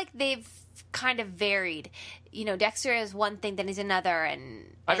I feel like they've kind of varied. Dexter is one thing, then he's another,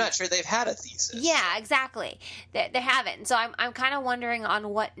 and I'm not sure they've had a thesis. Yeah, exactly. They haven't. So I'm kind of wondering on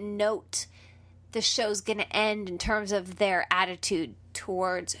what note the show's going to end in terms of their attitude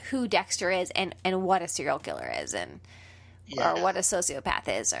towards who Dexter is and what a serial killer is, and or what a sociopath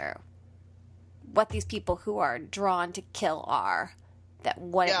is, or what these people who are drawn to kill are. It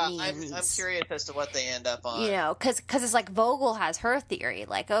means. I'm curious as to what they end up on. Because it's like Vogel has her theory,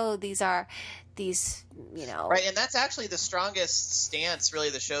 like, oh, these, right, and that's actually the strongest stance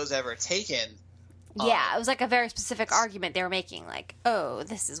really the show's ever taken. Yeah, it was like a very specific argument they were making, like, oh,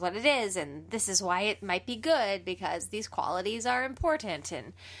 this is what it is, and this is why it might be good because these qualities are important,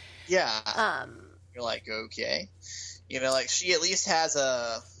 and you're like, okay, Like she at least has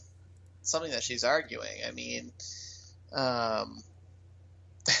something that she's arguing. I mean,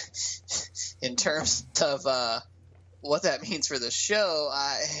 in terms of what that means for the show,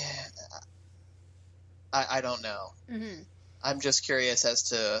 I don't know. Mm-hmm. I'm just curious as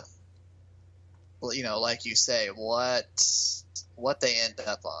to, like you say, what they end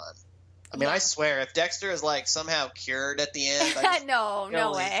up on. I mean, I swear, if Dexter is like somehow cured at the end,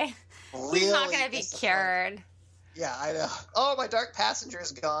 no way. Really He's not going to be cured. Yeah, I know. Oh, my dark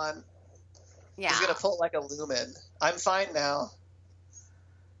passenger's gone. Yeah. He's going to pull like a Lumen. I'm fine now.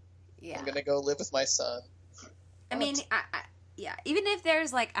 Yeah. I'm going to go live with my son. I mean, yeah, even if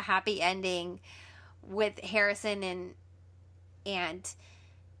there's like a happy ending with Harrison and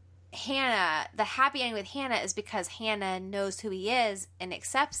Hannah, the happy ending with Hannah is because Hannah knows who he is and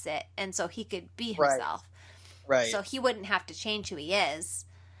accepts it, and so he could be himself. Right. So he wouldn't have to change who he is.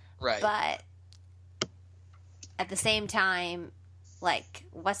 Right. But at the same time, like,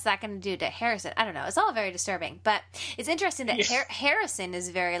 what's that going to do to Harrison? I don't know. It's all very disturbing. But it's interesting that Harrison is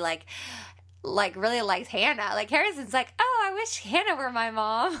very, like really likes Hannah. Like, Harrison's like, oh, I wish Hannah were my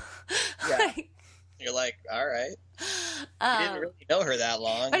mom. Yeah. You're like, all right. You didn't really know her that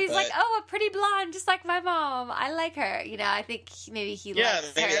long. But he's like, oh, a pretty blonde, just like my mom. I like her. I think maybe he likes her. Yeah,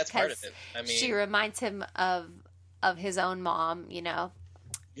 maybe that's part of it. I mean, she reminds him of his own mom,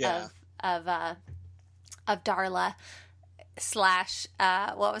 Yeah. Of Darla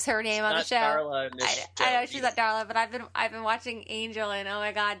 / what was her name on the show? Darla I know she's not Darla, but I've been watching Angel, and oh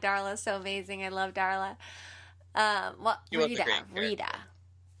my god, Darla's so amazing. I love Darla. Rita.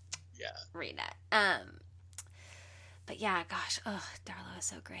 Yeah. Rita. But yeah, gosh, Darla is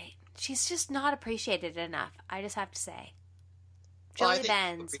so great. She's just not appreciated enough. I just have to say. Julie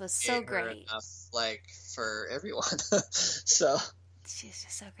Benz was so great. Enough, like, for everyone. So. She's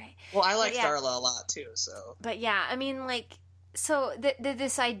just so great. Well, I like Darla a lot too, so. But yeah, I mean, like, so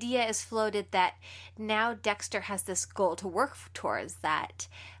this idea is floated that now Dexter has this goal to work towards, that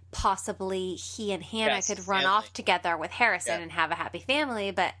possibly he and Hannah could run off together with Harrison and have a happy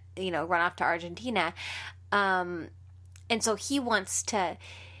family, but, run off to Argentina. And so he wants to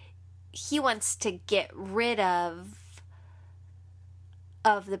get rid of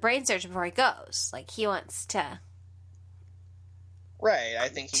the brain surgeon before he goes. Like, he wants to. Right, I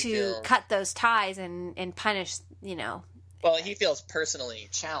think cut those ties and punish, Well, he feels personally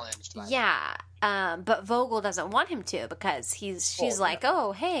challenged by that. But Vogel doesn't want him to, because she's like,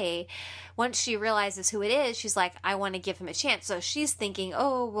 oh, hey. Once she realizes who it is, she's like, I want to give him a chance. So she's thinking,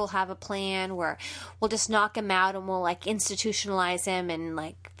 oh, we'll have a plan where we'll just knock him out and we'll, like, institutionalize him and,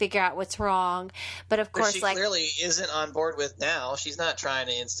 like, figure out what's wrong. But of course, she like, clearly isn't on board with now. She's not trying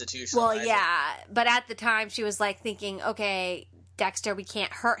to institutionalize Well, yeah. But at the time, she was, like, thinking, okay, Dexter, we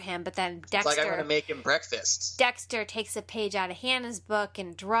can't hurt him. But then Dexter... It's like, I'm going to make him breakfast. Dexter takes a page out of Hannah's book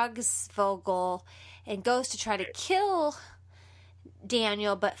and drugs Vogel and goes to try to kill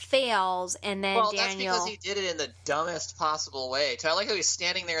Daniel, but fails, and then Daniel... that's because he did it in the dumbest possible way. I like how he's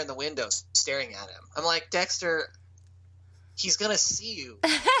standing there in the window staring at him. I'm like, Dexter, he's going to see you.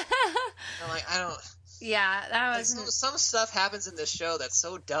 I'm like, I don't... Yeah, that was... Like, some stuff happens in this show that's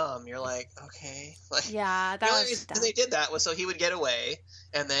so dumb. You're like, okay. Like, yeah, that was dumb. They did that was so he would get away,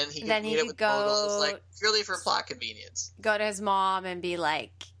 and then he could meet up with Vogel. It was like purely for plot convenience. Go to his mom and be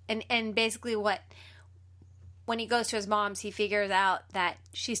like... And basically when he goes to his mom's, he figures out that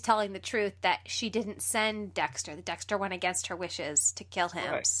she's telling the truth, that she didn't send Dexter. That Dexter went against her wishes to kill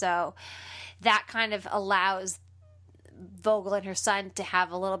him. Right. So that kind of allows Vogel and her son to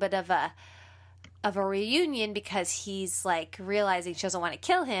have a little bit of a reunion, because he's like realizing she doesn't want to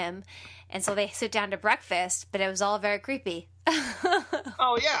kill him, and so they sit down to breakfast, but it was all very creepy.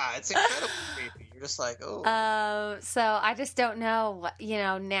 Oh yeah, it's incredibly creepy. You're just like, oh. So I just don't know what,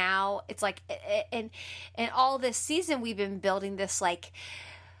 now it's like, and all this season we've been building this, like,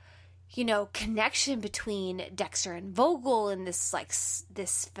 connection between Dexter and Vogel and this, like,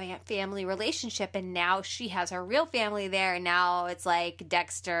 this family relationship, and now she has her real family there, and now it's like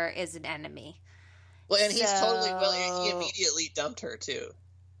Dexter is an enemy. Well, and he's he immediately dumped her too.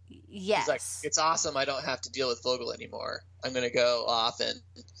 Yes. He's like, it's awesome, I don't have to deal with Vogel anymore. I'm going to go off and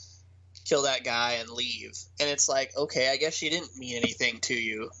kill that guy and leave. And it's like, okay, I guess she didn't mean anything to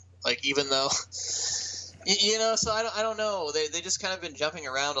you. Like, even though, so I don't know. They just kind of been jumping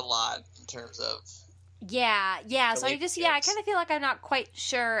around a lot in terms of. Yeah. So I kind of feel like I'm not quite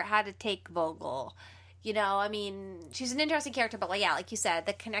sure how to take Vogel. I mean, she's an interesting character, but like you said,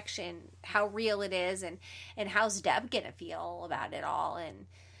 the connection, how real it is, and how's Deb gonna feel about it all,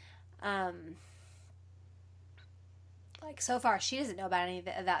 and like, so far she doesn't know about any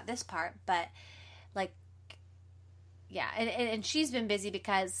of that, this part, but like, Yeah, and she's been busy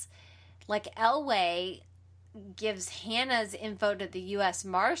because, like, Elway gives Hannah's info to the U.S.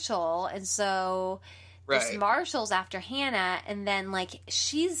 Marshal, and so this Right. Marshal's after Hannah, and then, like,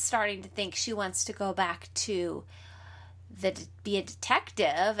 she's starting to think she wants to go back to be a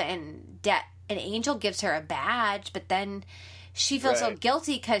detective, and Angel gives her a badge, but then she feels so Right.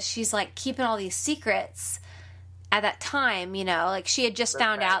 guilty because she's, like, keeping all these secrets at that time, you know, like, she had just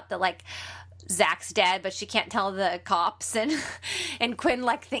found out that, like, Zach's dead, but she can't tell the cops, and Quinn,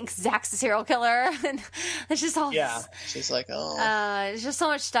 like, thinks Zach's a serial killer, and it's just all she's like, oh, there's just so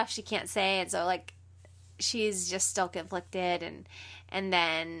much stuff she can't say, and so, like, she's just still conflicted, and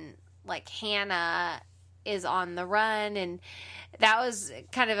then, like, Hannah is on the run, and that was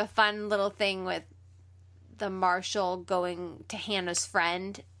kind of a fun little thing with the Marshal going to Hannah's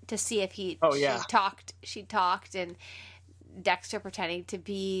friend to see if she talked, and Dexter pretending to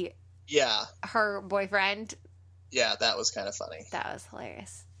be her boyfriend. Yeah, that was kind of funny. That was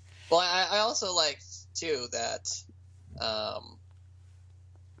hilarious. Well, I also liked too that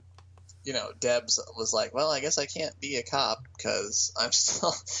Debs was like, well, I guess I can't be a cop because I'm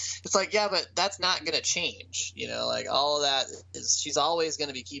still it's like, yeah, but that's not going to change, like all of that she's always going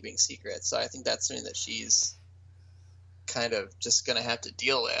to be keeping secrets. So I think that's something that she's kind of just going to have to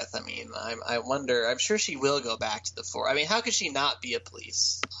deal with. I mean, I wonder, I'm sure she will go back to the force. I mean, how could she not be a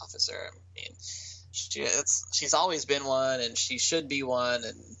police officer? I mean, she's always been one, and she should be one,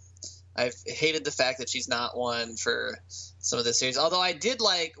 and I've hated the fact that she's not one for some of the series. Although I did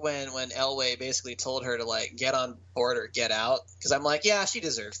like when Elway basically told her to, like, get on board or get out, because I'm like, yeah, she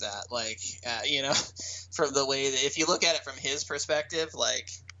deserves that. Like, from the way that, if you look at it from his perspective, like,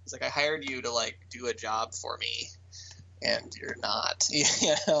 he's like, I hired you to, like, do a job for me, and you're not,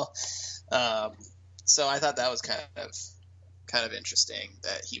 So I thought that was kind of interesting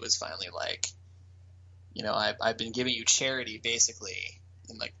that he was finally like, I've been giving you charity basically,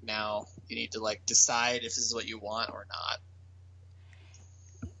 and, like, now you need to, like, decide if this is what you want or not.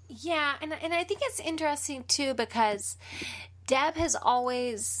 Yeah, and I think it's interesting too, because Deb has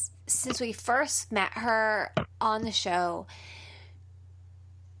always, since we first met her on the show,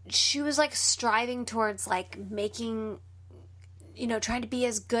 she was, like, striving towards, like, making, trying to be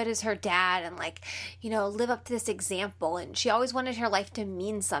as good as her dad, and, like, live up to this example, and she always wanted her life to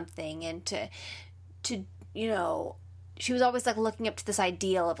mean something, and to she was always, like, looking up to this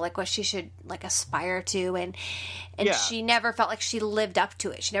ideal of, like, what she should, like, aspire to, and she never felt like she lived up to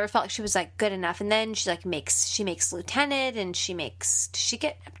it. She never felt like she was, like, good enough. And then she, like, makes lieutenant, and did she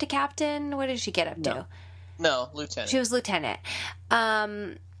get up to captain? What did she get up to? No, lieutenant. She was lieutenant.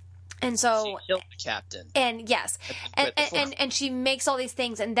 And so she killed the captain. And yes, and she makes all these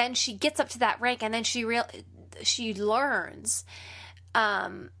things, and then she gets up to that rank, and then she learns,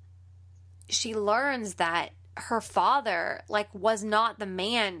 that her father, like, was not the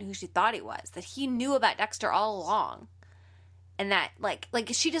man who she thought he was, that he knew about Dexter all along, and that like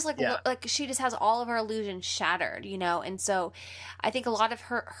she just she just has all of her illusions shattered, and so I think a lot of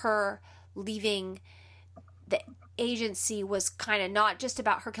her leaving the agency was kind of not just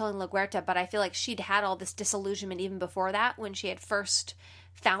about her killing LaGuerta, but I feel like she'd had all this disillusionment even before that, when she had first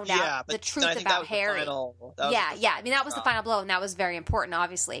found out the truth about Harry. I mean, that was the final blow, and that was very important,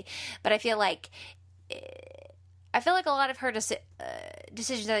 obviously. But I feel like a lot of her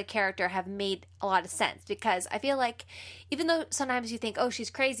decisions as a character have made a lot of sense, because I feel like, even though sometimes you think, oh, she's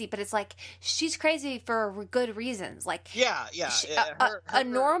crazy, but it's like, she's crazy for good reasons. Like, a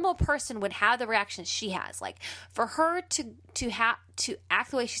normal person would have the reactions she has. Like, for her to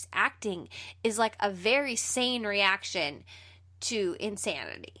act the way she's acting is, like, a very sane reaction to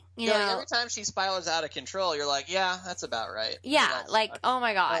insanity. Every time she spirals out of control, you're like, yeah, that's about right. Yeah, like, oh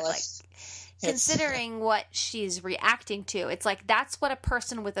my God, like, considering what she's reacting to, it's like, that's what a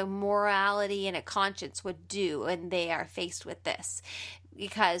person with a morality and a conscience would do when they are faced with this,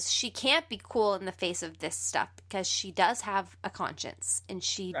 because she can't be cool in the face of this stuff, because she does have a conscience, and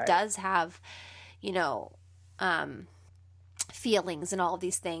she does have, feelings and all of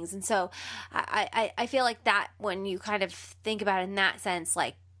these things. And so I feel like that, when you kind of think about it in that sense,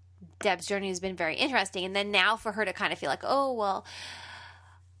 like, Deb's journey has been very interesting. And then now for her to kind of feel like, oh, well,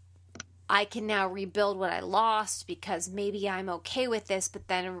 I can now rebuild what I lost, because maybe I'm okay with this, but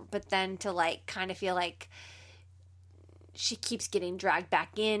then to, like, kind of feel like she keeps getting dragged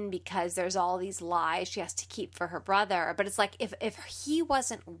back in because there's all these lies she has to keep for her brother. But it's like, if he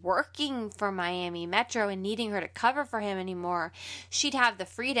wasn't working for Miami Metro and needing her to cover for him anymore, she'd have the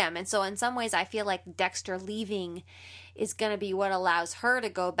freedom. And so in some ways, I feel like Dexter leaving is going to be what allows her to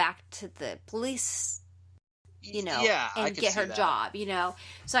go back to the police Yeah, I and could get see her that. job,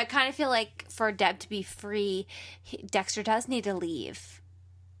 So I kind of feel like for Deb to be free, Dexter does need to leave,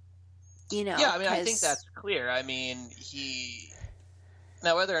 Yeah, I mean, I think that's clear. I mean,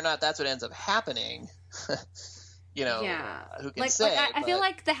 now whether or not that's what ends up happening, Yeah. who can say? I feel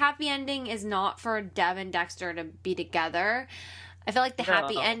like the happy ending is not for Deb and Dexter to be together. I feel like the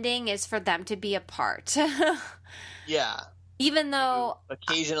happy ending is for them to be apart. Yeah. Even though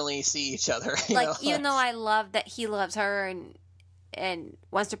occasionally see each other, even though I love that he loves her and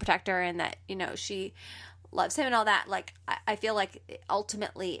wants to protect her, and that she loves him and all that, like I feel like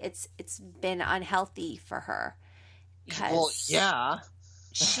ultimately it's been unhealthy for her. Well, yeah.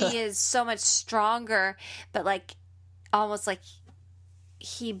 She is so much stronger, but like almost like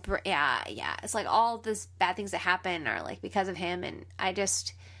it's like all these bad things that happen are like because of him, and I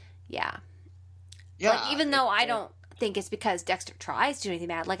just like, even though I don't think it's because Dexter tries to do anything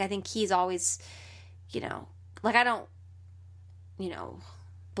bad, like I think he's always like I don't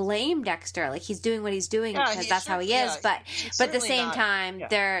blame Dexter, like he's doing what he's doing because that's how he is, but at the same time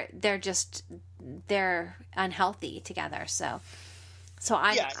they're unhealthy together, so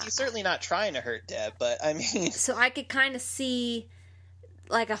he's certainly not trying to hurt Deb, but I mean, so I could kind of see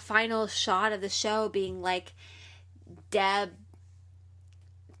like a final shot of the show being like Deb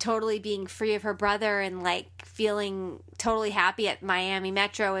totally being free of her brother and like feeling totally happy at Miami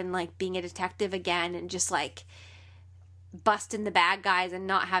Metro and like being a detective again and just like busting the bad guys and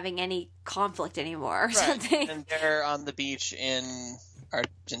not having any conflict anymore or something. And they're on the beach in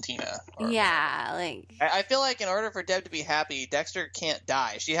Argentina. I feel like in order for Deb to be happy, Dexter can't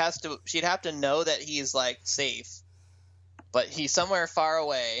die. She'd have to know that he's like safe, but he's somewhere far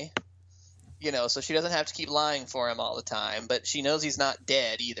away, so she doesn't have to keep lying for him all the time, but she knows he's not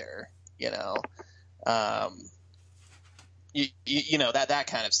dead either, that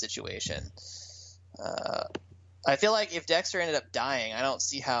kind of situation. I feel like if Dexter ended up dying, I don't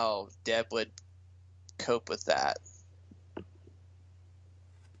see how Deb would cope with that.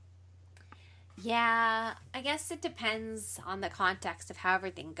 Yeah, I guess it depends on the context of how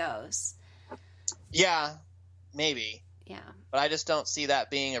everything goes. Yeah, maybe. Yeah. But I just don't see that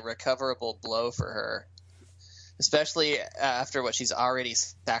being a recoverable blow for her, especially after what she's already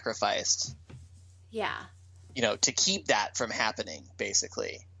sacrificed. Yeah. To keep that from happening,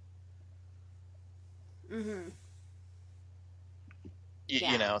 basically. Mm-hmm.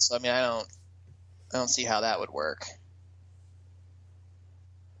 So I mean, I don't see how that would work.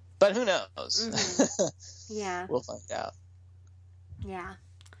 But who knows? Mm-hmm. Yeah. We'll find out. Yeah.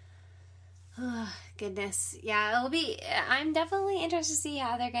 Oh, goodness. Yeah, I'm definitely interested to see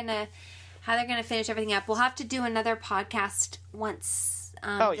how they're gonna finish everything up. We'll have to do another podcast once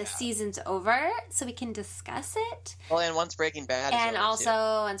the season's over, so we can discuss it. Well, and once Breaking Bad is over. And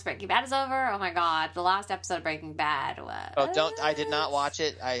also, once Breaking Bad is over, oh my god, the last episode of Breaking Bad was... Oh, I did not watch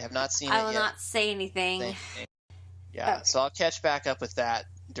it. I have not seen it yet. I will not say anything. Yeah, okay. So I'll catch back up with that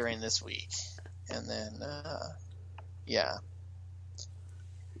during this week. And then, yeah.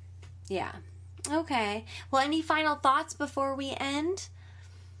 Yeah. Okay. Well, any final thoughts before we end?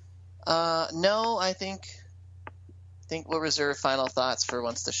 No, I think we'll reserve final thoughts for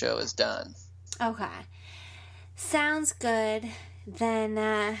once the show is done. Okay. Sounds good. Then,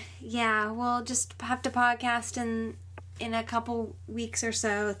 we'll just have to podcast in a couple weeks or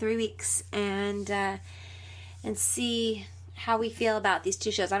so, 3 weeks, and see how we feel about these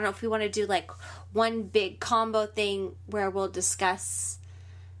two shows. I don't know if we want to do like one big combo thing where we'll discuss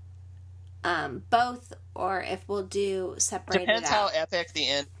both, or if we'll do separated. Depends how epic the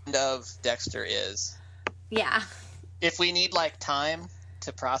end of Dexter is. Yeah. If we need like time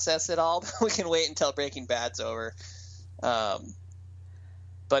to process it all, we can wait until Breaking Bad's over. But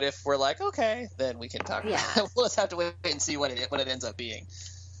if we're like, okay, then we can talk. Yeah. We'll just have to wait and see what it ends up being.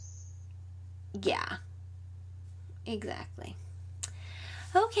 Yeah. Exactly.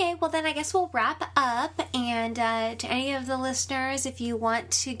 Okay, well then I guess we'll wrap up, and to any of the listeners, if you want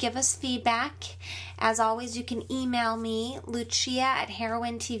to give us feedback, as always, you can email me,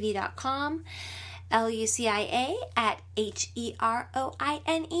 Lucia@heroinetv.com,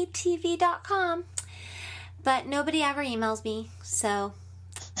 Lucia@heroinetv.com, but nobody ever emails me, so...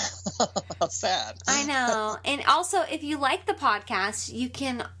 How sad. I know. And also, if you like the podcast, you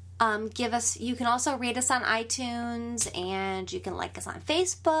can... you can also rate us on iTunes, and you can like us on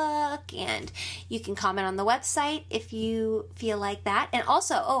Facebook, and you can comment on the website if you feel like that. And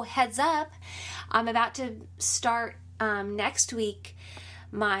also, heads up, I'm about to start next week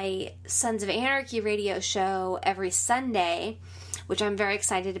my Sons of Anarchy radio show every Sunday, which I'm very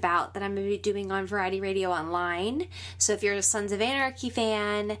excited about, that I'm going to be doing on Variety Radio Online. So if you're a Sons of Anarchy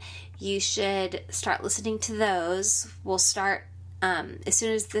fan, you should start listening to those. We'll start as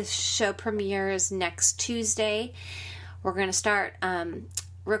soon as the show premieres next Tuesday. We're going to start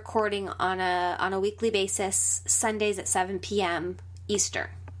recording on a weekly basis, Sundays at 7 p.m. Eastern.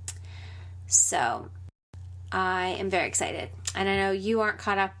 So I am very excited. And I know you aren't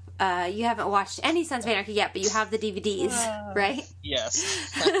caught up. You haven't watched any Sons of Anarchy yet, but you have the DVDs, right?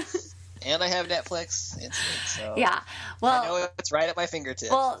 Yes. And I have Netflix. So yeah. Well, I know it's right at my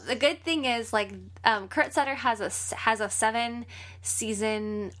fingertips. Well, the good thing is, like, Kurt Sutter has a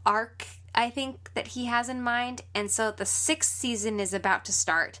 7-season arc, I think, that he has in mind, and so the 6th season is about to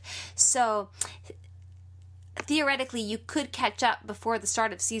start. So theoretically, you could catch up before the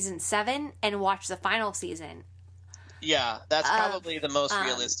start of season 7 and watch the final season. Yeah, that's probably the most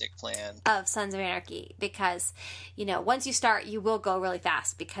realistic plan of Sons of Anarchy, because, you know, once you start, you will go really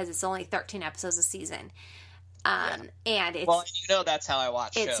fast because it's only 13 episodes a season. And it's, well, you know, that's how I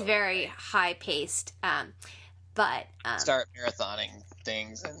watch it's shows, very right? high paced. But start marathoning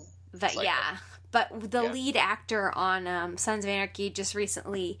things, and but like yeah, but the lead actor on Sons of Anarchy just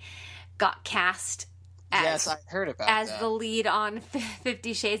recently got cast as, yes, I heard about as that. the lead on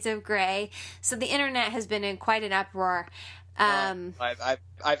 50 Shades of Grey. So the internet has been in quite an uproar. I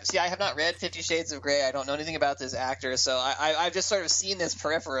have not read 50 Shades of Grey. I don't know anything about this actor, so I've just sort of seen this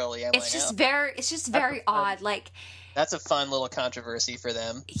peripherally. It's just very odd. Like, that's a fun little controversy for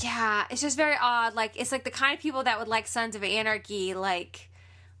them. Yeah, it's just very odd. Like, it's like the kind of people that would like Sons of Anarchy, like,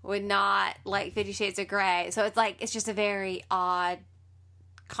 would not like 50 Shades of Grey. So it's like, it's just a very odd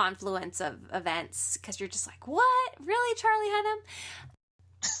confluence of events, because you're just like, what? Really, Charlie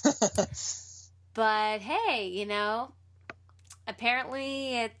Hunnam? But hey, you know,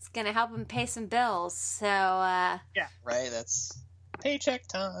 apparently it's gonna help him pay some bills. So yeah, right. That's paycheck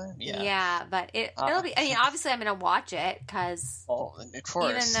time. Yeah, but it'll be. I mean, obviously, I'm gonna watch it because, of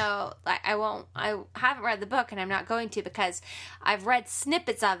course, even though I haven't read the book, and I'm not going to, because I've read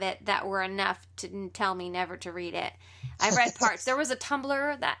snippets of it that were enough to tell me never to read it. I've read parts. There was a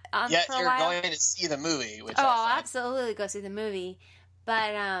Tumblr that for a you're while. going to see the movie. Which I'll absolutely go see the movie,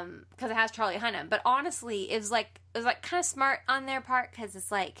 but because it has Charlie Hunnam. But honestly, it was like kind of smart on their part, because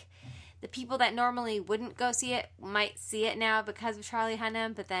it's like, the people that normally wouldn't go see it might see it now because of Charlie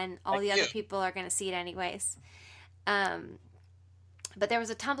Hunnam, but then all the other people are going to see it anyways. But there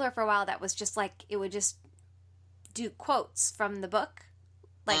was a Tumblr for a while that was just like, it would just do quotes from the book,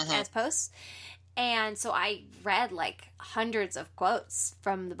 like as posts. And so I read like hundreds of quotes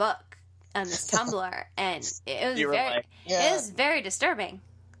from the book on this Tumblr, and it was very disturbing.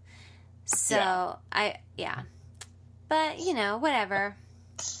 So but you know, whatever.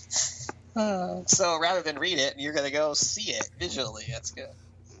 So rather than read it, you're going to go see it visually. That's good.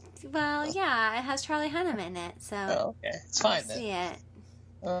 Well, yeah, it has Charlie Hunnam in it, so okay, it's fine then. See it.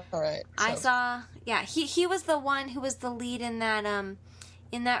 All right. I saw. Yeah, he was the one who was the lead in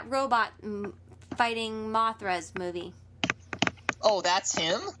that robot fighting Mothra's movie. Oh, that's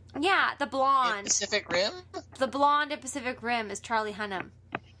him? Yeah, the blonde. In Pacific Rim? The blonde in Pacific Rim is Charlie Hunnam.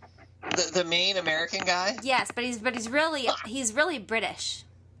 The main American guy? Yes, but he's really British.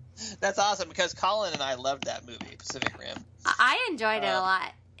 That's awesome, because Colin and I loved that movie, Pacific Rim. I enjoyed it a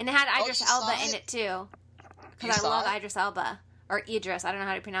lot. And it had Idris Elba in it too. Because I love Idris Elba. Or Idris, I don't know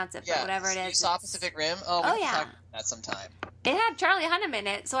how to pronounce it, but whatever it is. You saw Pacific Rim? Oh, we can talk about that sometime. It had Charlie Hunnam in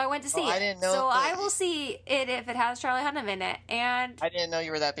it, so I went to see it. I didn't know. So I will see it if it has Charlie Hunnam in it. And I didn't know you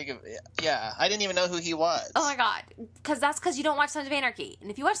were that big of. Yeah, I didn't even know who he was. Oh my god, because you don't watch Sons of Anarchy,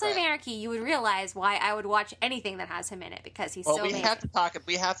 and if you watch Sons of Anarchy, you would realize why I would watch anything that has him in it, because he's so amazing.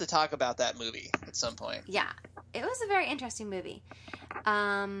 We have to talk about that movie at some point. Yeah, it was a very interesting movie,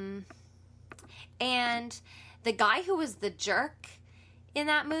 and the guy who was the jerk in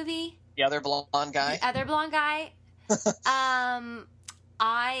that movie, the other blonde guy.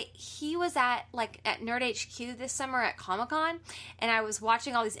 He was at Nerd HQ this summer at Comic-Con, and I was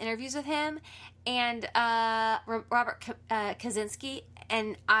watching all these interviews with him and Robert Kaczynski,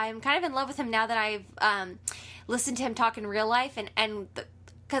 and I'm kind of in love with him now that I've listened to him talk in real life,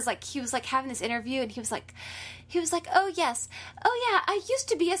 because he was having this interview, and he was like, oh yes, oh yeah, I used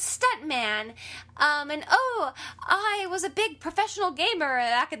to be a stuntman, and oh, I was a big professional gamer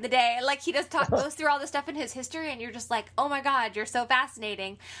back in the day. He just goes through all this stuff in his history, and you're just like, oh my god, you're so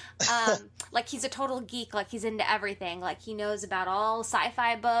fascinating. He's a total geek, he's into everything, he knows about all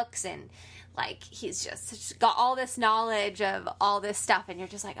sci-fi books, and he's just got all this knowledge of all this stuff, and you're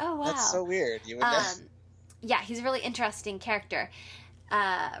just like, oh wow, that's so weird. You would know. Yeah, he's a really interesting character.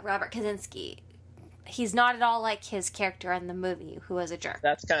 Robert Kaczynski. he's not at all like his character in the movie, who was a jerk.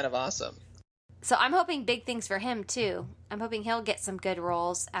 That's kind of awesome. So I'm hoping big things for him, too. I'm hoping he'll get some good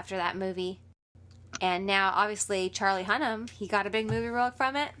roles after that movie. And now, obviously, Charlie Hunnam, he got a big movie role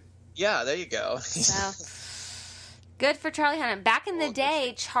from it. Yeah, there you go. So, good for Charlie Hunnam. Back in the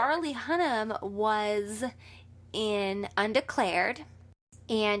day, Charlie Hunnam was in Undeclared,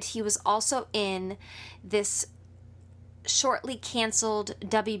 and he was also in this shortly canceled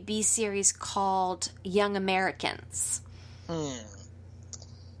WB series called Young Americans.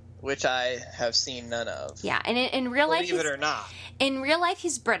 Which I have seen none of. Yeah, and in real life, believe it or not, in real life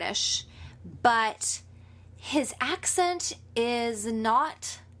he's British, but his accent is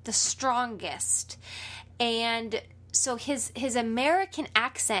not the strongest, and so his American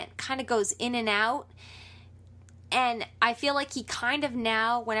accent kind of goes in and out. And I feel like he kind of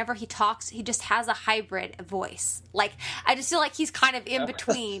now, whenever he talks, he just has a hybrid voice. Like, I just feel like he's kind of in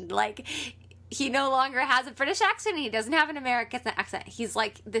between. Like, he no longer has a British accent, and he doesn't have an American accent. He's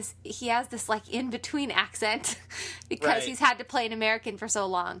like this, he has this like in-between accent because he's had to play an American for so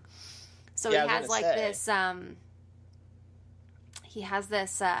long. So yeah, he has like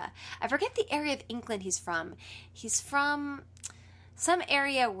this, I forget the area of England he's from. He's from some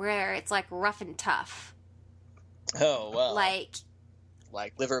area where it's like rough and tough. Oh, well. Like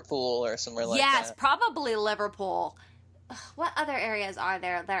Liverpool or somewhere like that? Yes, probably Liverpool. What other areas are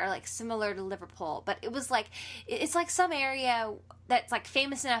there that are like similar to Liverpool? But it was like, it's like some area that's like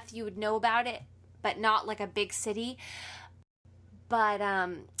famous enough you would know about it, but not like a big city. But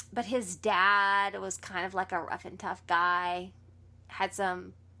his dad was kind of like a rough and tough guy, had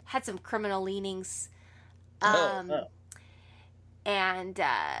some criminal leanings. And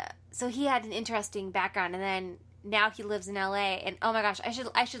so he had an interesting background, and then now he lives in LA, and oh my gosh,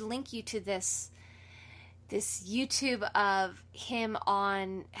 I should link you to this YouTube of him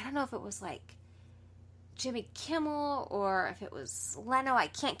on, I don't know if it was like Jimmy Kimmel or if it was Leno, I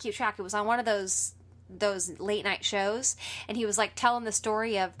can't keep track. It was on one of those late night shows, and he was like telling the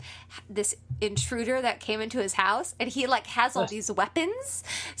story of this intruder that came into his house, and he like has all these weapons.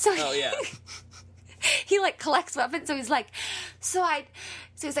 So he like collects weapons. So he's like, so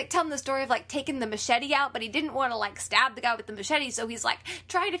he's like telling the story of like taking the machete out, but he didn't want to like stab the guy with the machete. So he's like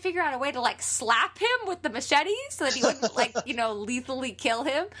trying to figure out a way to like slap him with the machete so that he wouldn't like, lethally kill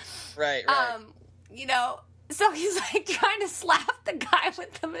him. Right. So he's like trying to slap the guy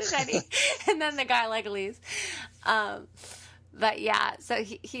with the machete, and then the guy like leaves. But yeah, so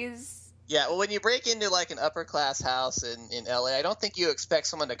he's. Yeah, well, when you break into like an upper class house in LA, I don't think you expect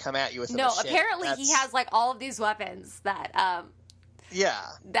someone to come at you with a machete. No, apparently he has like all of these weapons that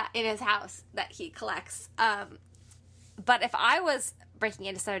that in his house that he collects. But if I was breaking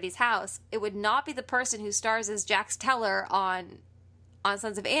into somebody's house, it would not be the person who stars as Jax Teller on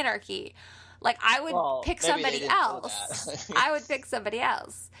Sons of Anarchy. Like, I would pick somebody else. I would pick somebody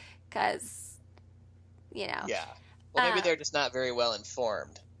else because, Yeah. Well, maybe they're just not very well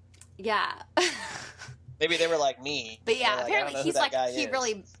informed. Yeah. Maybe they were like me. But yeah, like, apparently he's like, he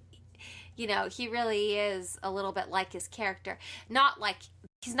really is a little bit like his character.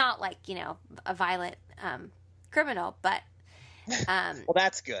 He's not like, a violent criminal, but. Well,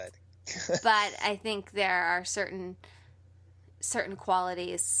 that's good. But I think there are certain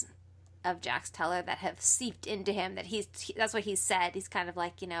qualities of Jax Teller that have seeped into him that that's what he said. He's kind of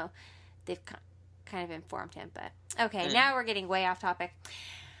like, they've kind of informed him. But okay, now we're getting way off topic.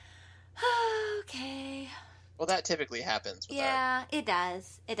 Okay. Well, that typically happens. Yeah, it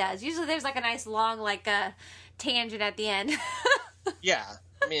does. It does. Usually there's like a nice long tangent at the end. Yeah.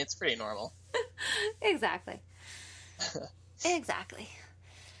 I mean, it's pretty normal. Exactly. Exactly.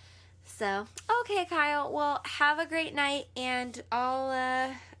 So, okay, Kyle. Well, have a great night, and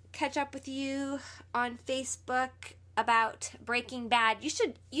I'll catch up with you on Facebook about Breaking Bad. You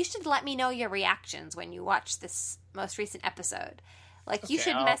should let me know your reactions when you watch this most recent episode. Like, you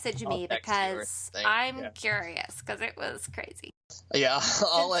should message me because I'm curious, because it was crazy. Yeah,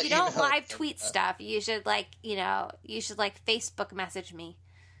 I'll let you know. You don't live tweet stuff. You should Facebook message me.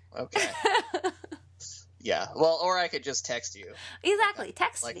 Okay. Yeah, well, or I could just text you. Exactly,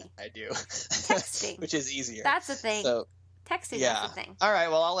 text me. I do. Texting. Which is easier. That's the thing. So, texting is the thing. All right,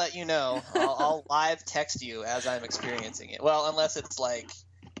 well, I'll let you know. I'll live text you as I'm experiencing it. Well, unless it's like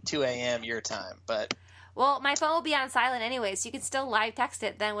 2 a.m. your time, but... Well, my phone will be on silent anyway, so you can still live text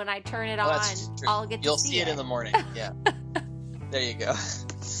it. Then when I turn it on, I'll get to see it. You'll see it in the morning, yeah. There you go.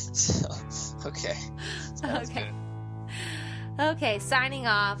 So, okay. Sounds good. Okay, signing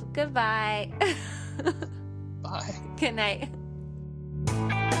off. Goodbye. Bye. Good night.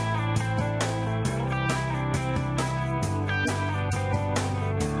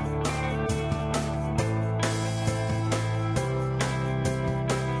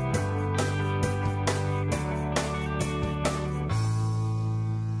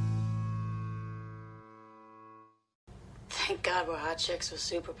 Thank God we're hot chicks with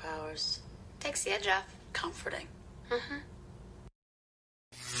superpowers. Takes the edge off. Comforting. Mm-hmm.